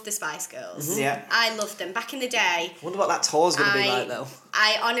 I love the Spice Girls. Mm-hmm. Yeah. I loved them. Back in the day... I wonder what that tour's going to be like, though.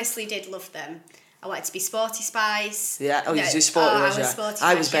 I honestly did love them. I wanted to be Sporty Spice. Yeah, you was Sporty, was you? Sporty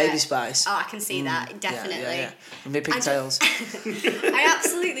I was Spice, Baby Spice. Oh, I can see that, definitely. Yeah. And my pigtails. I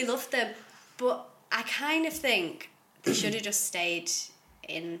absolutely loved them. But I kind of think they should have just stayed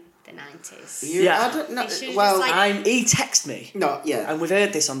in the 90s. Yeah, I don't know. He texted me. No, yeah. And we've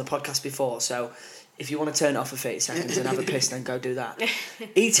heard this on the podcast before, so if you want to turn it off for 30 seconds and have a piss, then go do that.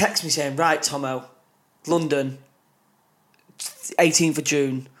 He texted me saying, right, Tomo, London, 18th of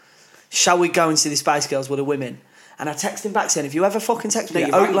June, shall we go and see the Spice Girls with the women? And I texted him back saying, if you ever fucking text me...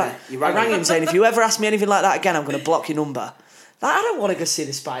 I rang him saying, if you ever ask me anything like that again, I'm going to block your number. I don't want to go see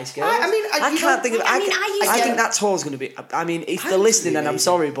the Spice Girls. I can't think of... I think that tour's going to be... I mean, if they're listening, then I'm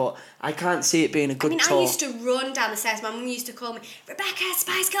sorry, but I can't see it being a good tour. I used to run down the stairs. My mum used to call me, Rebecca,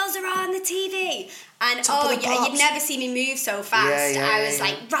 Spice Girls are on the TV. And you'd never see me move so fast. I was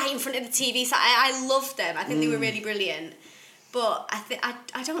right in front of the TV. So I loved them. I think they were really brilliant. But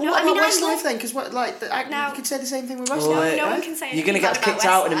I don't know. Westlife then? Because you could say the same thing with Westlife. No one can say anything. You're going to get kicked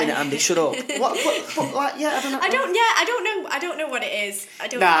out in a minute, Andy. Shut up. I don't know. I don't know what it is.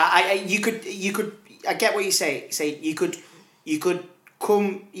 You could. I get what you say. Say you could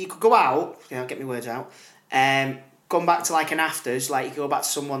go out. Get my words out. Come back to an afters, you could go back to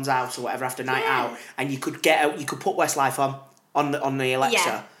someone's house or whatever after night out, and you could get out. You could put Westlife on the Alexa.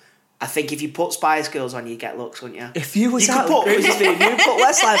 Yeah. I think if you put Spice Girls on, you get looks, wouldn't you? If you was out with groups of you put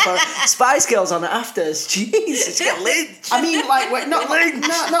Westlife on, Spice Girls on the afters, Jesus, get lynched. I mean, not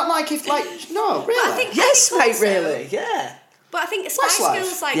like if no, really. Yes, mate, really, yeah. But I think Spice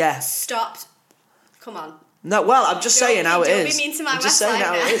Girls stopped. Come on. No, well, I'm just saying how it is. Don't be mean to my I'm just saying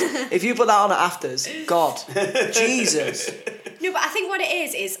how it is. If you put that on at afters, God, Jesus. No, but I think what it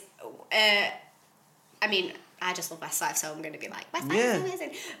is, I just love Westlife, so I'm going to be like, Westlife is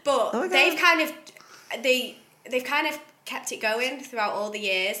amazing. But they've kind of kept it going throughout all the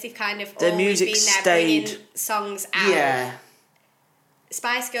years. They've kind of their always music been there stayed. bringing songs out. Yeah.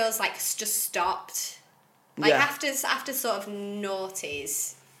 Spice Girls just stopped. After sort of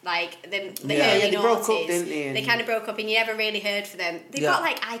noughties, the early noughties, broke up, didn't they? They kind of broke up, and you never really heard from them. They've got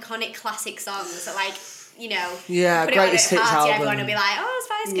iconic classic songs that greatest hits album. Everyone will be like, oh,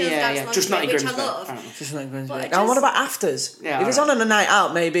 Spice Girls dance along just to not it, which I love. Just not Grimsby. Now, what about afters? Yeah, if it's on a night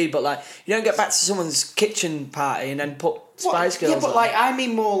out, maybe, but you don't get back to someone's kitchen party and then put Spice Girls on. Yeah, but I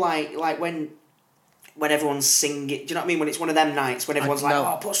mean more like when everyone's singing. Do you know what I mean? When it's one of them nights when everyone's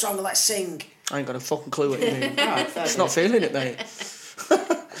put a song and let's sing. I ain't got a fucking clue what you mean. Just not feeling it, mate.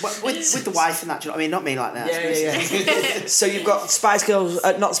 with the wife and that, do you know what I mean? Not me like that. Yeah. So you've got Spice Girls,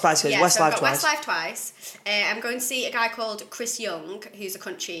 not Spice Girls, Westlife twice. Westlife twice. I'm going to see a guy called Chris Young, who's a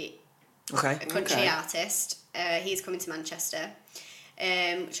country artist. He's coming to Manchester,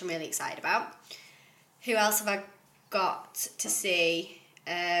 which I'm really excited about. Who else have I got to see?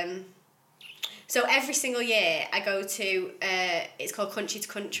 So every single year I go to, it's called Country to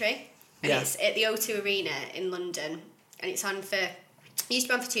Country, and it's at the O2 Arena in London, and it's on for, it used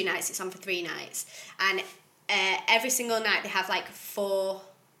to be on for 2 nights, it's on for 3 nights, and every single night they have like 4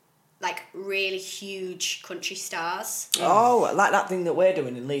 like really huge country stars. Oh, like that thing that we're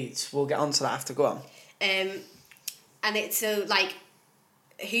doing in Leeds. We'll get onto that after. Go on. And it's so like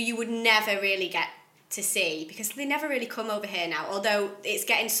who you would never really get to see because they never really come over here now. Although it's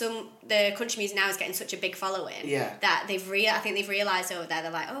getting the country music now is getting such a big following that I think they've realised over there.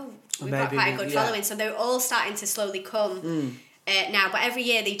 They're like, oh, we've got quite a good following, so they're all starting to slowly come. Now, but every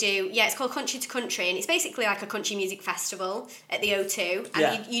year they do, it's called Country to Country, and it's basically like a country music festival at the O2,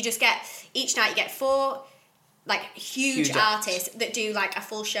 and you just get, each night you get 4 like huge artists that do like a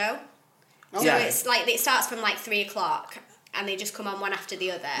full show. So it's like, it starts from like 3 o'clock, and they just come on one after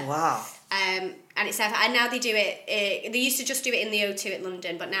the other. Wow. And now they do it, they used to just do it in the O2 at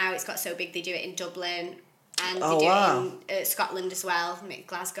London, but now it's got so big they do it in Dublin, and they do it in Scotland as well,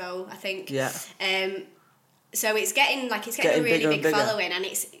 Glasgow, I think. Yeah. So it's getting a really big following, and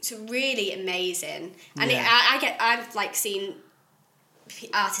it's really amazing. And I've like seen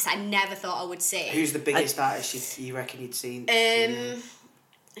artists I never thought I would see. Who's the biggest artist you reckon you'd seen?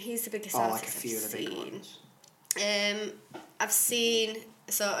 Who's the biggest artist? Like a few of the big ones. I've seen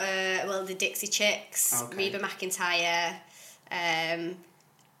the Dixie Chicks, Reba McEntire,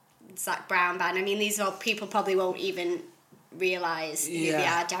 Zac Brown Band. I mean, these are all people probably won't even realise who they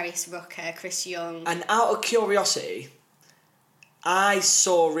are. Darius Rucker, Chris Young. And out of curiosity, I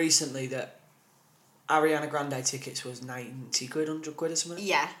saw recently that Ariana Grande tickets was 90 quid, 100 quid or something.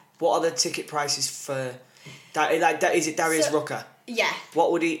 Yeah. What are the ticket prices for that? Is it Darius Rucker? Yeah.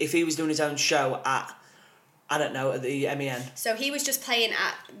 What would he, if he was doing his own show at, I don't know, at the MEN? So he was just playing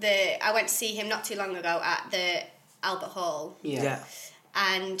I went to see him not too long ago at the Albert Hall. Yeah.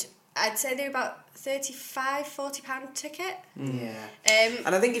 And I'd say they're about £35-40 ticket. Yeah.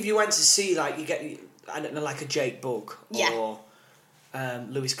 And I think if you went to see, like, you get, I don't know, like a Jake Bugg or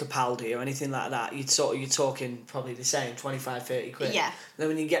Lewis Capaldi or anything like that, you're talking probably the same, 25-30 quid. Yeah. And then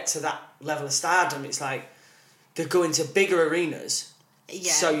when you get to that level of stardom, it's like they're going to bigger arenas.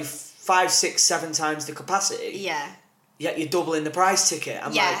 Yeah. So you 5, 6, 7 times the capacity. Yeah. Yet you're doubling the price ticket. I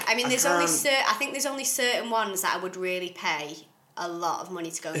mean, I think there's only certain ones that I would really pay a lot of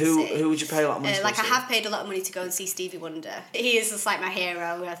money to go and see. Who would you pay a lot of money to go I see? have paid a lot of money to go and see Stevie Wonder. He is just like my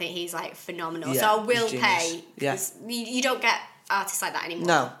hero. I think he's like phenomenal. So I will pay. Because you don't get artists like that anymore.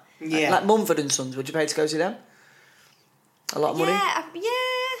 No. Yeah. Like Mumford and Sons, would you pay to go see them? A lot of money? Yeah.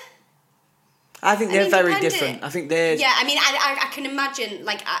 I think they're very different. I think they're... Yeah, I mean, I can imagine,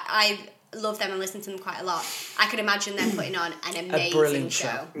 like, I love them and listen to them quite a lot. I could imagine them putting on an amazing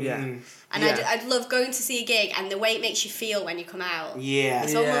show. Yeah. And I'd love going to see a gig, and the way it makes you feel when you come out. Yeah.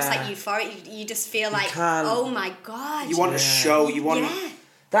 It's almost like euphoric. You just feel like, oh my God. You want a show. You want...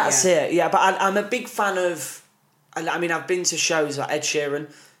 That's it. Yeah, but I'm a big fan of... I mean, I've been to shows like Ed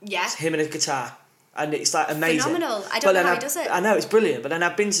Sheeran. Yeah. It's him and his guitar. And it's like amazing. Phenomenal. I don't know how he does it. I know, it's brilliant. But then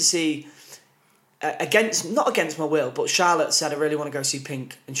I've been to see... not against my will, but Charlotte said I really want to go see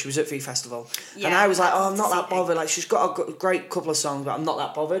Pink, and she was at V Festival, and I was like, I'm not that bothered. Like, she's got a great couple of songs, but I'm not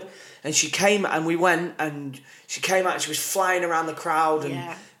that bothered. And she came, and we went, and she came out, and she was flying around the crowd,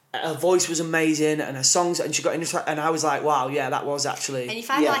 and her voice was amazing, and her songs, and she got into, and I was like, wow, that was actually. And you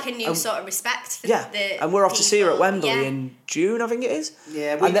find like a new sort of respect for the and we're off to see her at Wembley in June, I think it is.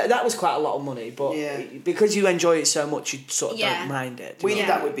 Yeah, and that was quite a lot of money, but because you enjoy it so much, you sort of don't mind it. We did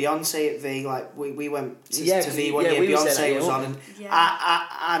that with Beyonce at V. Like we went to V one year. Beyonce was on, and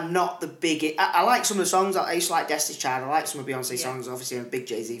I'm not the biggest. I like some of the songs. I used to like Destiny's Child. I like some of Beyonce songs. Obviously, I'm a big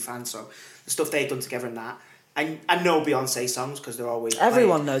Jay-Z fan, so the stuff they've done together and that. I know Beyonce songs because they're always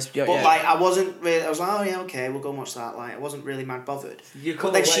everyone knows Beyonce. But like I wasn't really. I was like, oh yeah, okay, we'll go and watch that. Like I wasn't really mad bothered.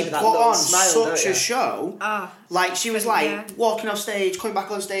 But then she put on such a show. Like she was like walking off stage, coming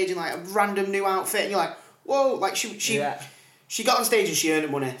back on stage in like a random new outfit, and you're like, whoa! Like she got on stage and she earned the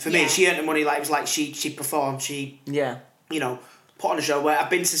money. For me, she earned the money. Like it was like she performed. She put on a show. Where I've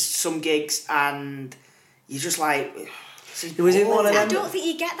been to some gigs and you're just like. Was it one of them? I don't think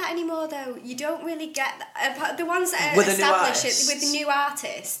you get that anymore, though. You don't really get that. The ones that are established with the new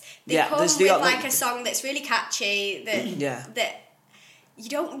artists, they come with like a song that's really catchy. That you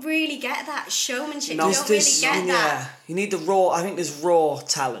don't really get that showmanship. No. You don't really get that. Yeah, you need the raw. I think there's raw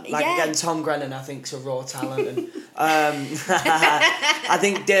talent. Like Yeah. again, Tom Grennan, I think, is a raw talent, and I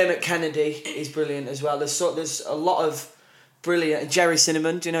think Dermot Kennedy is brilliant as well. There's a lot of brilliant. Jerry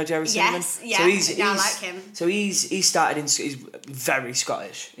Cinnamon, do you know Jerry Cinnamon? Yes, yeah. So I like him. So he started in. He's very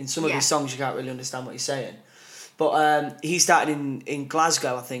Scottish. In some of Yeah. his songs, you can't really understand what he's saying, but he started in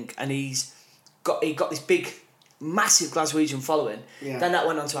Glasgow, I think, and he got this big, massive Glaswegian following. Yeah. Then that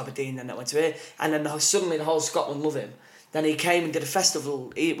went on to Aberdeen, then that went to here, and then suddenly the whole Scotland love him. Then he came and did a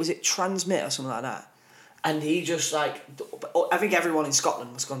festival. Was it Transmit or something like that? And he just I think everyone in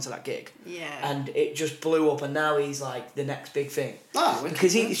Scotland must have gone to that gig. Yeah. And it just blew up, and now he's like the next big thing. Oh,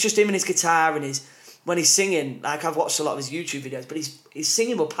 because it's just him and his guitar and when he's singing. Like I've watched a lot of his YouTube videos, but he's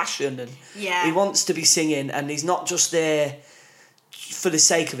singing with passion and he wants to be singing, and he's not just there for the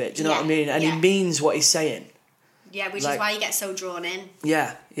sake of it. Do you know what I mean? And he means what he's saying. Yeah, which is why you get so drawn in.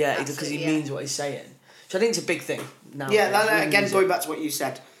 Yeah, because he means what he's saying. So I think it's a big thing now. Yeah, again, going back to what you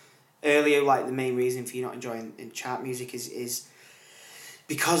said earlier, like the main reason for you not enjoying chart music is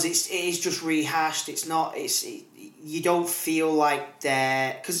because it is just rehashed. You don't feel like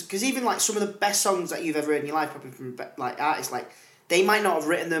they're because even like some of the best songs that you've ever heard in your life, probably from like artists, like they might not have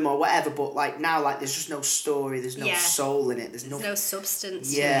written them or whatever, but like now, like there's just no story, there's no soul in it, there's no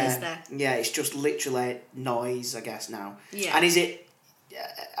substance. Yeah, is there? Yeah, it's just literally noise, I guess now. Yeah, and is it?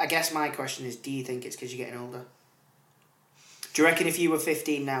 I guess my question is, do you think it's because you're getting older? Do you reckon if you were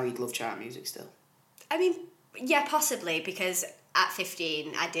 15 now, you'd love chart music still? I mean, yeah, possibly, because at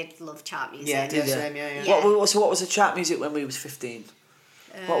 15 I did love chart music. Yeah, same, yeah. What was the chart music when we was 15?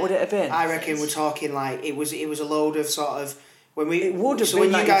 What would it have been? I reckon we're talking like it was a load of sort of when we. It would have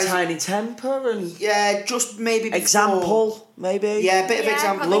been like you guys, Tiny Temper and just maybe before, Example, maybe. Yeah, a bit of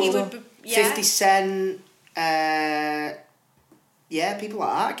Example. 50 Cent. People like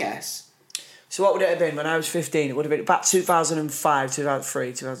that, I guess. So what would it have been when I was 15? It would have been about 2005,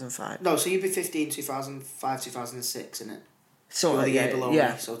 2003, 2005. No, so you'd be 15, 2005, 2006, isn't it? Something like that. Below me,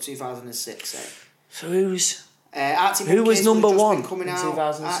 yeah. So 2006, eh? So who's... who was number one coming in out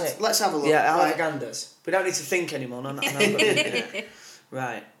 2006? Let's have a look. Yeah, Alexander's. We don't need to think anymore. No.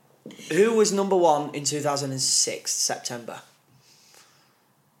 Right. Who was number one in 2006, September?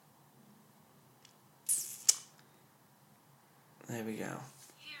 There we go.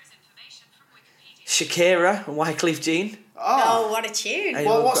 Shakira and Wyclef Jean. Oh, what a tune!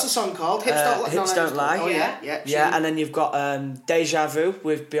 What's the song called? Hips Don't Lie. Oh yeah. Yeah, and then you've got Deja Vu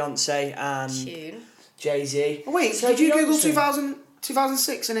with Beyonce and Jay-Z. Oh, wait, did you Google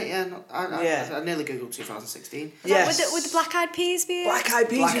 2006 in it? Yeah, I nearly Googled 2016. Yes. Would the Black Eyed Peas be? Black Eyed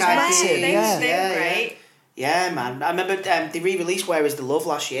Peas was massive. They were great. Yeah, man. I remember they re-released Where Is the Love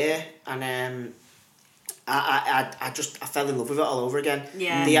last year, and I fell in love with it all over again.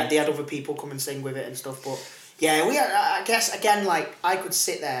 Yeah. They had other people come and sing with it and stuff, but yeah, I guess again, like I could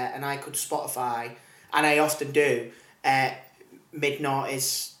sit there and I could Spotify, and I often do,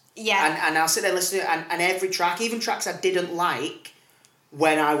 mid-noughties. Yeah. And I'll sit there and listen to it, and every track, even tracks I didn't like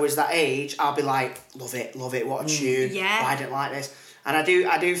when I was that age, I'll be like, love it, what a tune. Yeah. I didn't like this. And I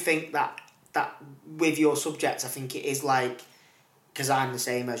do think that with your subject, I think it is like, because I'm the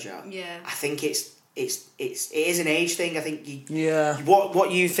same as you. Yeah. I think it is an age thing. I think Yeah.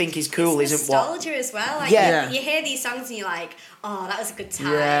 What you think is cool it's isn't what. nostalgia as well. Like you hear these songs and you're like, oh, that was a good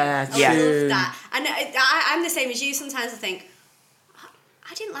time. Yeah, I love that. And I'm the same as you. Sometimes I think,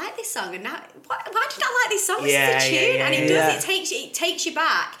 I didn't like this song, and now why did I like this song? This is a tune, and it does. It takes you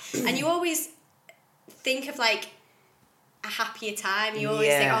back, and you always think of like a happier time. You always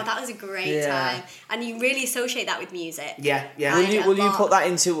think, oh, that was a great time, and you really associate that with music. Yeah. Will you put that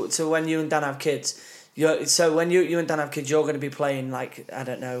into when you and Dan have kids? So when you and Dan have kids, you're going to be playing like, I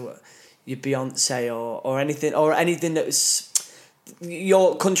don't know, your Beyonce or anything that's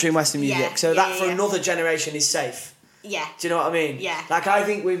your country and western music. So that for another generation is safe. Yeah. Do you know what I mean? Yeah. Like I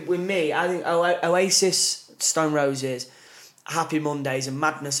think with me, I think Oasis, Stone Roses, Happy Mondays and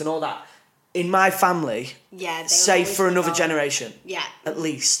Madness and all that, in my family, safe for another generation. Yeah. At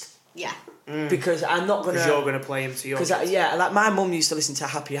least. Yeah. Because I'm not going to... Because you're going to play them to your kids. Like my mum used to listen to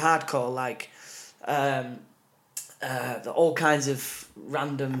happy hardcore, like all kinds of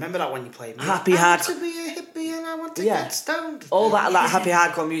random... I remember that when you played me. Happy hardcore. I want to be a hippie and I want to get stoned. All that like happy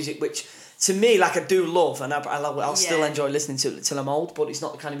hardcore music, which... To me, like I do love, and I'll still enjoy listening to it till I'm old, but it's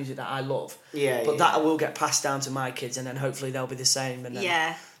not the kind of music that I love. Yeah. But that will get passed down to my kids, and then hopefully they'll be the same. And then,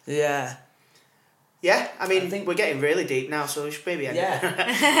 yeah. I mean, we're getting really deep now, so we should maybe end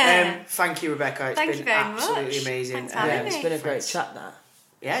it. Thank you, Rebecca. It's been absolutely amazing. Thanks it's been a great chat, that.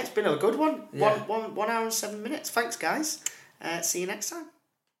 Yeah, it's been a good one. 1 hour and 7 minutes. Thanks, guys. See you next time.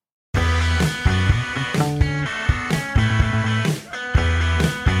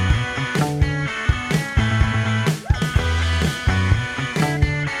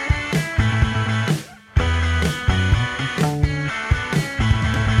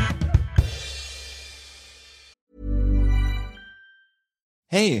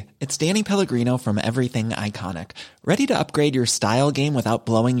 Hey, it's Danny Pellegrino from Everything Iconic. Ready to upgrade your style game without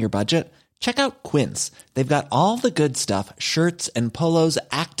blowing your budget? Check out Quince. They've got all the good stuff, shirts and polos,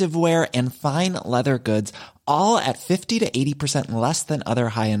 activewear, and fine leather goods, all at 50 to 80% less than other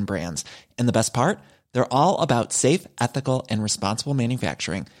high-end brands. And the best part? They're all about safe, ethical, and responsible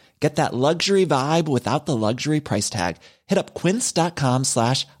manufacturing. Get that luxury vibe without the luxury price tag. Hit up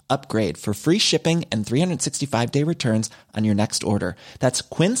quince.com/upgrade for free shipping and 365-day returns on your next order. That's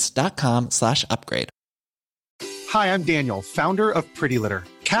quince.com/upgrade. Hi, I'm Daniel, founder of Pretty Litter.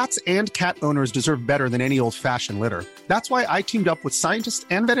 Cats and cat owners deserve better than any old-fashioned litter. That's why I teamed up with scientists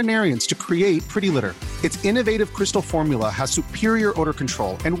and veterinarians to create Pretty Litter. Its innovative crystal formula has superior odor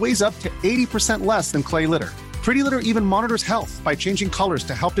control and weighs up to 80% less than clay litter. Pretty Litter even monitors health by changing colors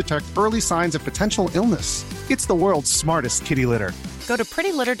to help detect early signs of potential illness. It's the world's smartest kitty litter. Go to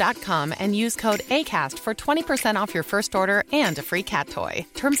prettylitter.com and use code ACAST for 20% off your first order and a free cat toy.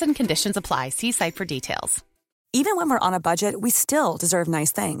 Terms and conditions apply. See site for details. Even when we're on a budget, we still deserve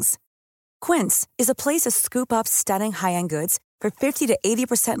nice things. Quince is a place to scoop up stunning high-end goods for 50 to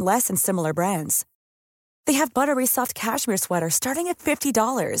 80% less than similar brands. They have buttery soft cashmere sweaters starting at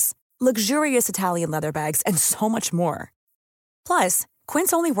 $50, luxurious Italian leather bags, and so much more. Plus,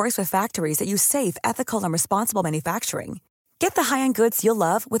 Quince only works with factories that use safe, ethical, and responsible manufacturing. Get the high-end goods you'll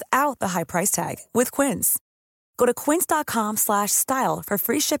love without the high price tag with Quince. Go to quince.com/style for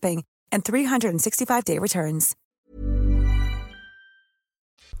free shipping and 365-day returns.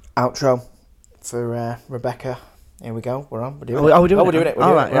 Outro for Rebecca. Here we go. We're on. We're doing it. We're doing it.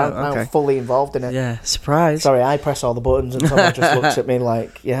 We're now fully involved in it. Yeah, surprise. Sorry, I press all the buttons and someone just looks at me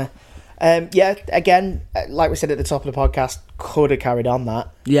like, yeah. Again, like we said at the top of the podcast, could have carried on that.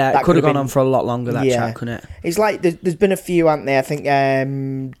 Yeah, it could have gone on for a lot longer, that chat, couldn't it? It's like, there's been a few, haven't there? I think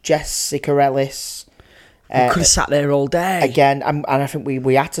Jessica Ellis. We could have sat there all day. Again, and I think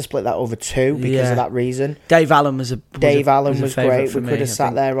we had to split that over two because of that reason. Dave Allen was great. We could have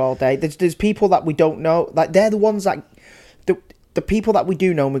sat there all day. There's people that we don't know. Like, they're the ones that... The people that we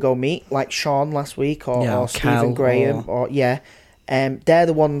do know and we go meet, like Sean last week or Stephen Graham, they're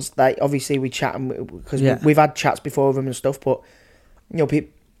the ones that obviously we chat because we've had chats before with them and stuff, but we're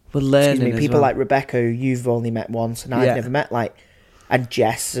learning. People like Rebecca, who you've only met once and I've never met, like, and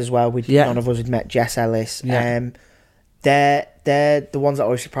Jess as well. None of us had met Jess Ellis. They're the ones that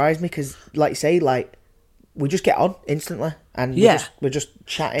always surprise me because, like you say, like, we just get on instantly and we're just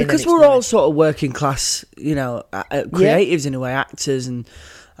chatting because we're all sort of working class, creatives in a way, actors and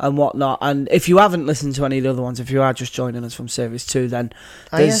whatnot. And if you haven't listened to any of the other ones, if you are just joining us from Service 2, then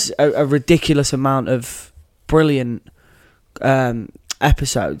there's a ridiculous amount of brilliant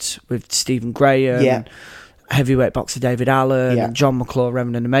episodes with Stephen Graham and heavyweight boxer David Allen and John McClure,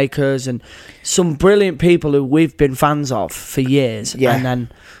 Reverend and the Makers, and some brilliant people who we've been fans of for years. And then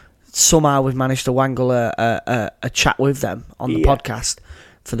somehow we've managed to wangle a chat with them on the podcast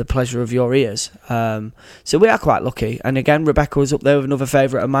for the pleasure of your ears. So we are quite lucky. And again, Rebecca was up there with another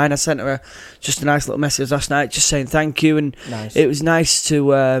favourite of mine. I sent her just a nice little message last night just saying thank you, and it was nice to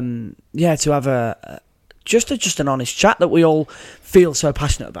have just an honest chat that we all feel so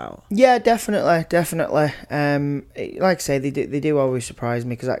passionate about. Yeah, definitely. Like I say, they do always surprise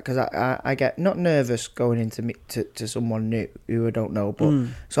me because I get not nervous going into to someone new who I don't know, but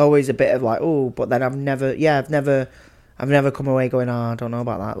it's always a bit of like, oh, but then I've never come away going, I don't know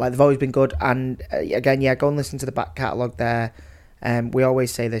about that. Like, they've always been good, and again, go and listen to the back catalogue there. We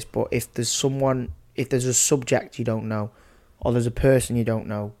always say this, but if there's a subject you don't know, or there's a person you don't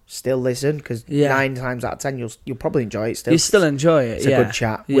know, still listen, because 9 times out of 10 you'll probably enjoy it still. You still enjoy it. It's a good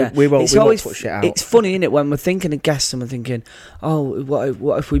chat. We won't put shit out. It's funny, isn't it, when we're thinking of guests and we're thinking, oh,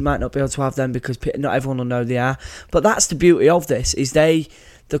 what if we might not be able to have them because not everyone will know they are. But that's the beauty of this, is they're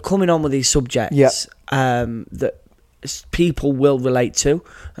coming on with these subjects that people will relate to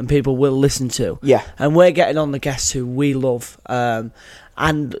and people will listen to. And we're getting on the guests who we love.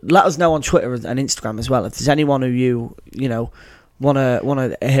 And let us know on Twitter and Instagram as well if there's anyone who you want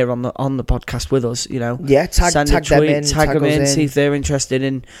to hear on the podcast with us. Tag them in, see if they're interested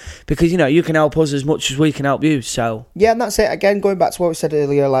in, because you can help us as much as we can help you. So and that's it. Again, going back to what we said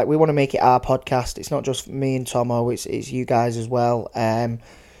earlier, like, we want to make it our podcast. It's not just me and Tomo. It's you guys as well.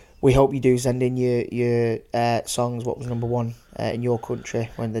 We hope you do send in your songs. What was number one in your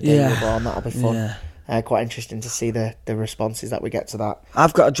country when the day you were born? That'll be fun. quite interesting to see the responses that we get to that.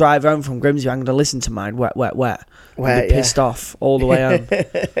 I've got to drive home from Grimsby. I'm going to listen to mine. Wet. I'll be pissed off all the way home.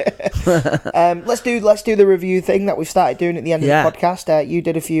 Let's do the review thing that we've started doing at the end of the podcast. You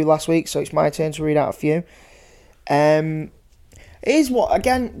did a few last week, so it's my turn to read out a few. Here's what,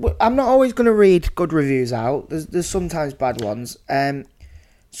 again, I'm not always going to read good reviews out. There's sometimes bad ones.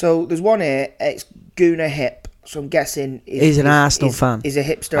 So there's one here. It's Guna Hip. So I'm guessing he's an Arsenal fan. He's a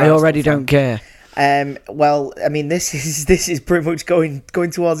hipster. I already don't care. Well, I mean, this is pretty much going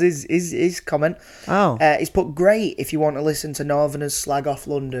towards his comment. Oh, he's put great if you want to listen to Northerners slag off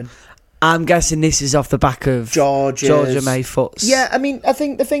London. I'm guessing this is off the back of Georgia Mayfoot's. Yeah, I mean, I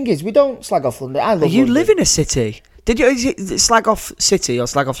think the thing is, we don't slag off London. I love London. You live in a city. Is it slag off city or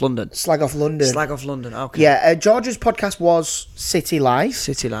slag off London? Slag off London. Slag off London, okay. Yeah, Georgia's podcast was City Life.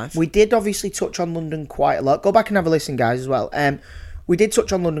 City Life. We did obviously touch on London quite a lot. Go back and have a listen, guys, as well. We did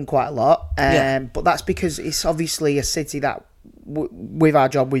touch on London quite a lot, but that's because it's obviously a city that, with our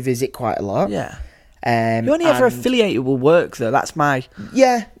job, we visit quite a lot. Yeah. You only ever affiliated with work, though. That's my...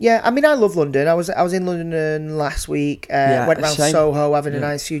 Yeah. I mean, I love London. I was in London last week. Went around Soho having a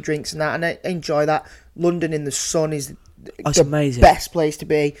nice few drinks and that, and I enjoy that. London in the sun is amazing. Best place to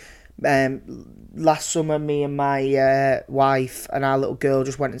be. Last summer, me and my wife and our little girl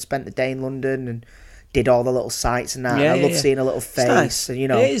just went and spent the day in London and did all the little sights and that. Yeah, and I love seeing a little face. Nice. And, you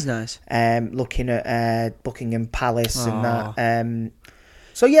know, it is nice. Looking at Buckingham Palace and that.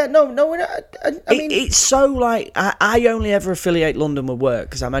 So yeah, no. I mean, it's so like I only ever affiliate London with work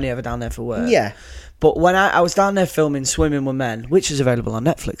because I'm only ever down there for work. Yeah. But when I was down there filming Swimming with Men, which is available on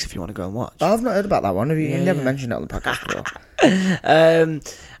Netflix if you want to go and watch. Oh, I've not heard about that one. Have you? You never mentioned it on the podcast before.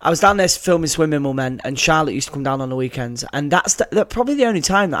 I was down there filming Swimming with Men, and Charlotte used to come down on the weekends, and that's probably the only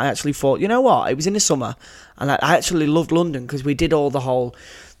time that I actually thought, you know what? It was in the summer, and I actually loved London because we did all the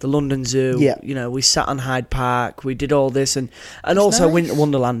London Zoo. Yeah. You know, we sat on Hyde Park. We did all this, and also nice. Winter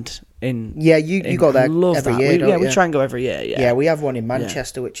Wonderland. You go there every year, don't you? We try and go every year, Yeah, we have one in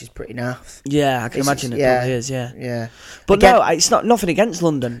Manchester, which is pretty naff. Yeah, I can imagine it probably is, yeah. But again, no, it's not nothing against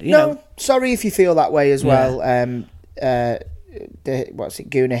London. You know. Sorry if you feel that way as well. What's it,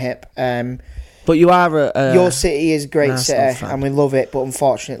 Guna Hip? But you are your city is a great city, fan. and we love it. But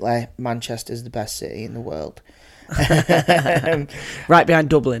unfortunately, Manchester's the best city in the world. Right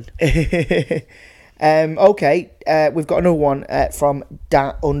behind Dublin. Okay, we've got another one from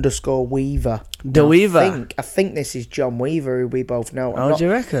 _Weaver. Weaver. I think this is John Weaver, who we both know. Oh, do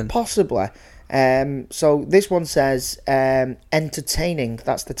you reckon? Possibly. So this one says entertaining.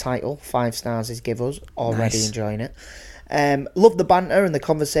 That's the title. 5 stars is give us. Already enjoying it. Love the banter and the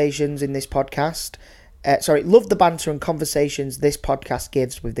conversations in this podcast. Love the banter and conversations this podcast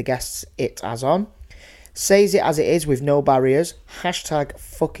gives with the guests it has on. Says it as it is with no barriers. #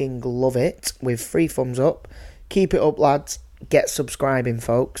 fucking love it with 3 thumbs up. Keep it up, lads. Get subscribing,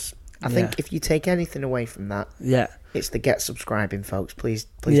 folks. I think if you take anything away from that, it's the get subscribing, folks. Please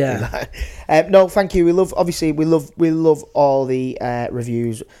do that. No, thank you. We love all the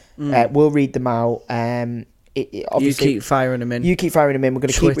reviews. We'll read them out. You keep firing them in. We're going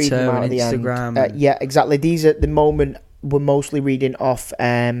to keep reading them out at the Instagram end. Yeah, exactly. These at the moment we're mostly reading off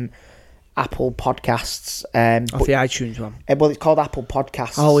Apple Podcasts. Off the iTunes one. Well, it's called Apple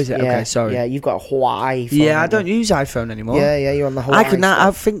Podcasts. Oh, is it? Yeah, okay, sorry. Yeah, you've got a Hawaii phone. Yeah, I don't use iPhone anymore. Yeah, you're on the Hawaii.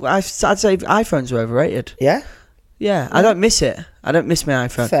 I think I'd say iPhones are overrated. Yeah? Yeah, I don't miss it. I don't miss my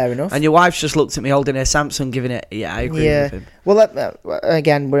iPhone. Fair enough. And your wife's just looked at me holding her Samsung, giving it. Yeah, I agree with him. Well,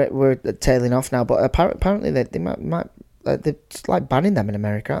 again, we're tailing off now, but apparently they might they're just like banning them in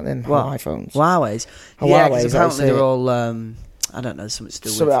America, aren't they? Hawaii phones. Huawei's. Yeah, because apparently they're all. I don't know, something to do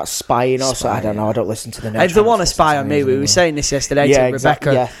with about spying or something. I don't know. I don't listen to the news. If they want to spy on me, we were saying this yesterday to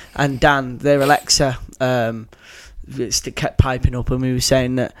Rebecca and Dan. Their Alexa kept piping up, and we were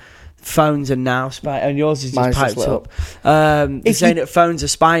saying that phones are now spying, and yours is just piped up. They're saying that phones are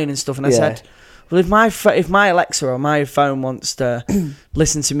spying and stuff, and I said, well, if my Alexa or my phone wants to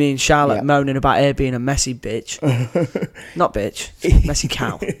listen to me and Charlotte moaning about her being a messy bitch, not bitch, messy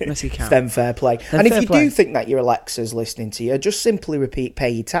cow, then fair play. And if you do think that your Alexa's listening to you, just simply repeat,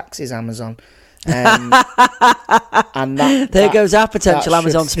 pay your taxes, Amazon. And there goes our potential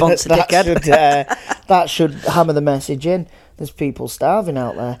Amazon sponsor, dickhead. That should hammer the message in. There's people starving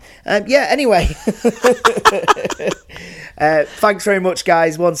out there. Anyway. Thanks very much,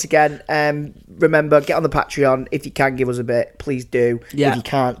 guys, once again. Remember, get on the Patreon. If you can give us a bit, please do. If you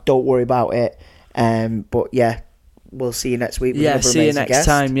can't, don't worry about it. But yeah, we'll see you next week with see you next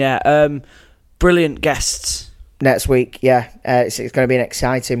time. Brilliant guests next week. It's going to be an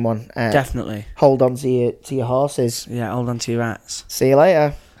exciting one. Definitely. Hold on to your horses. Hold on to your rats. See you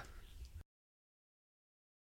later.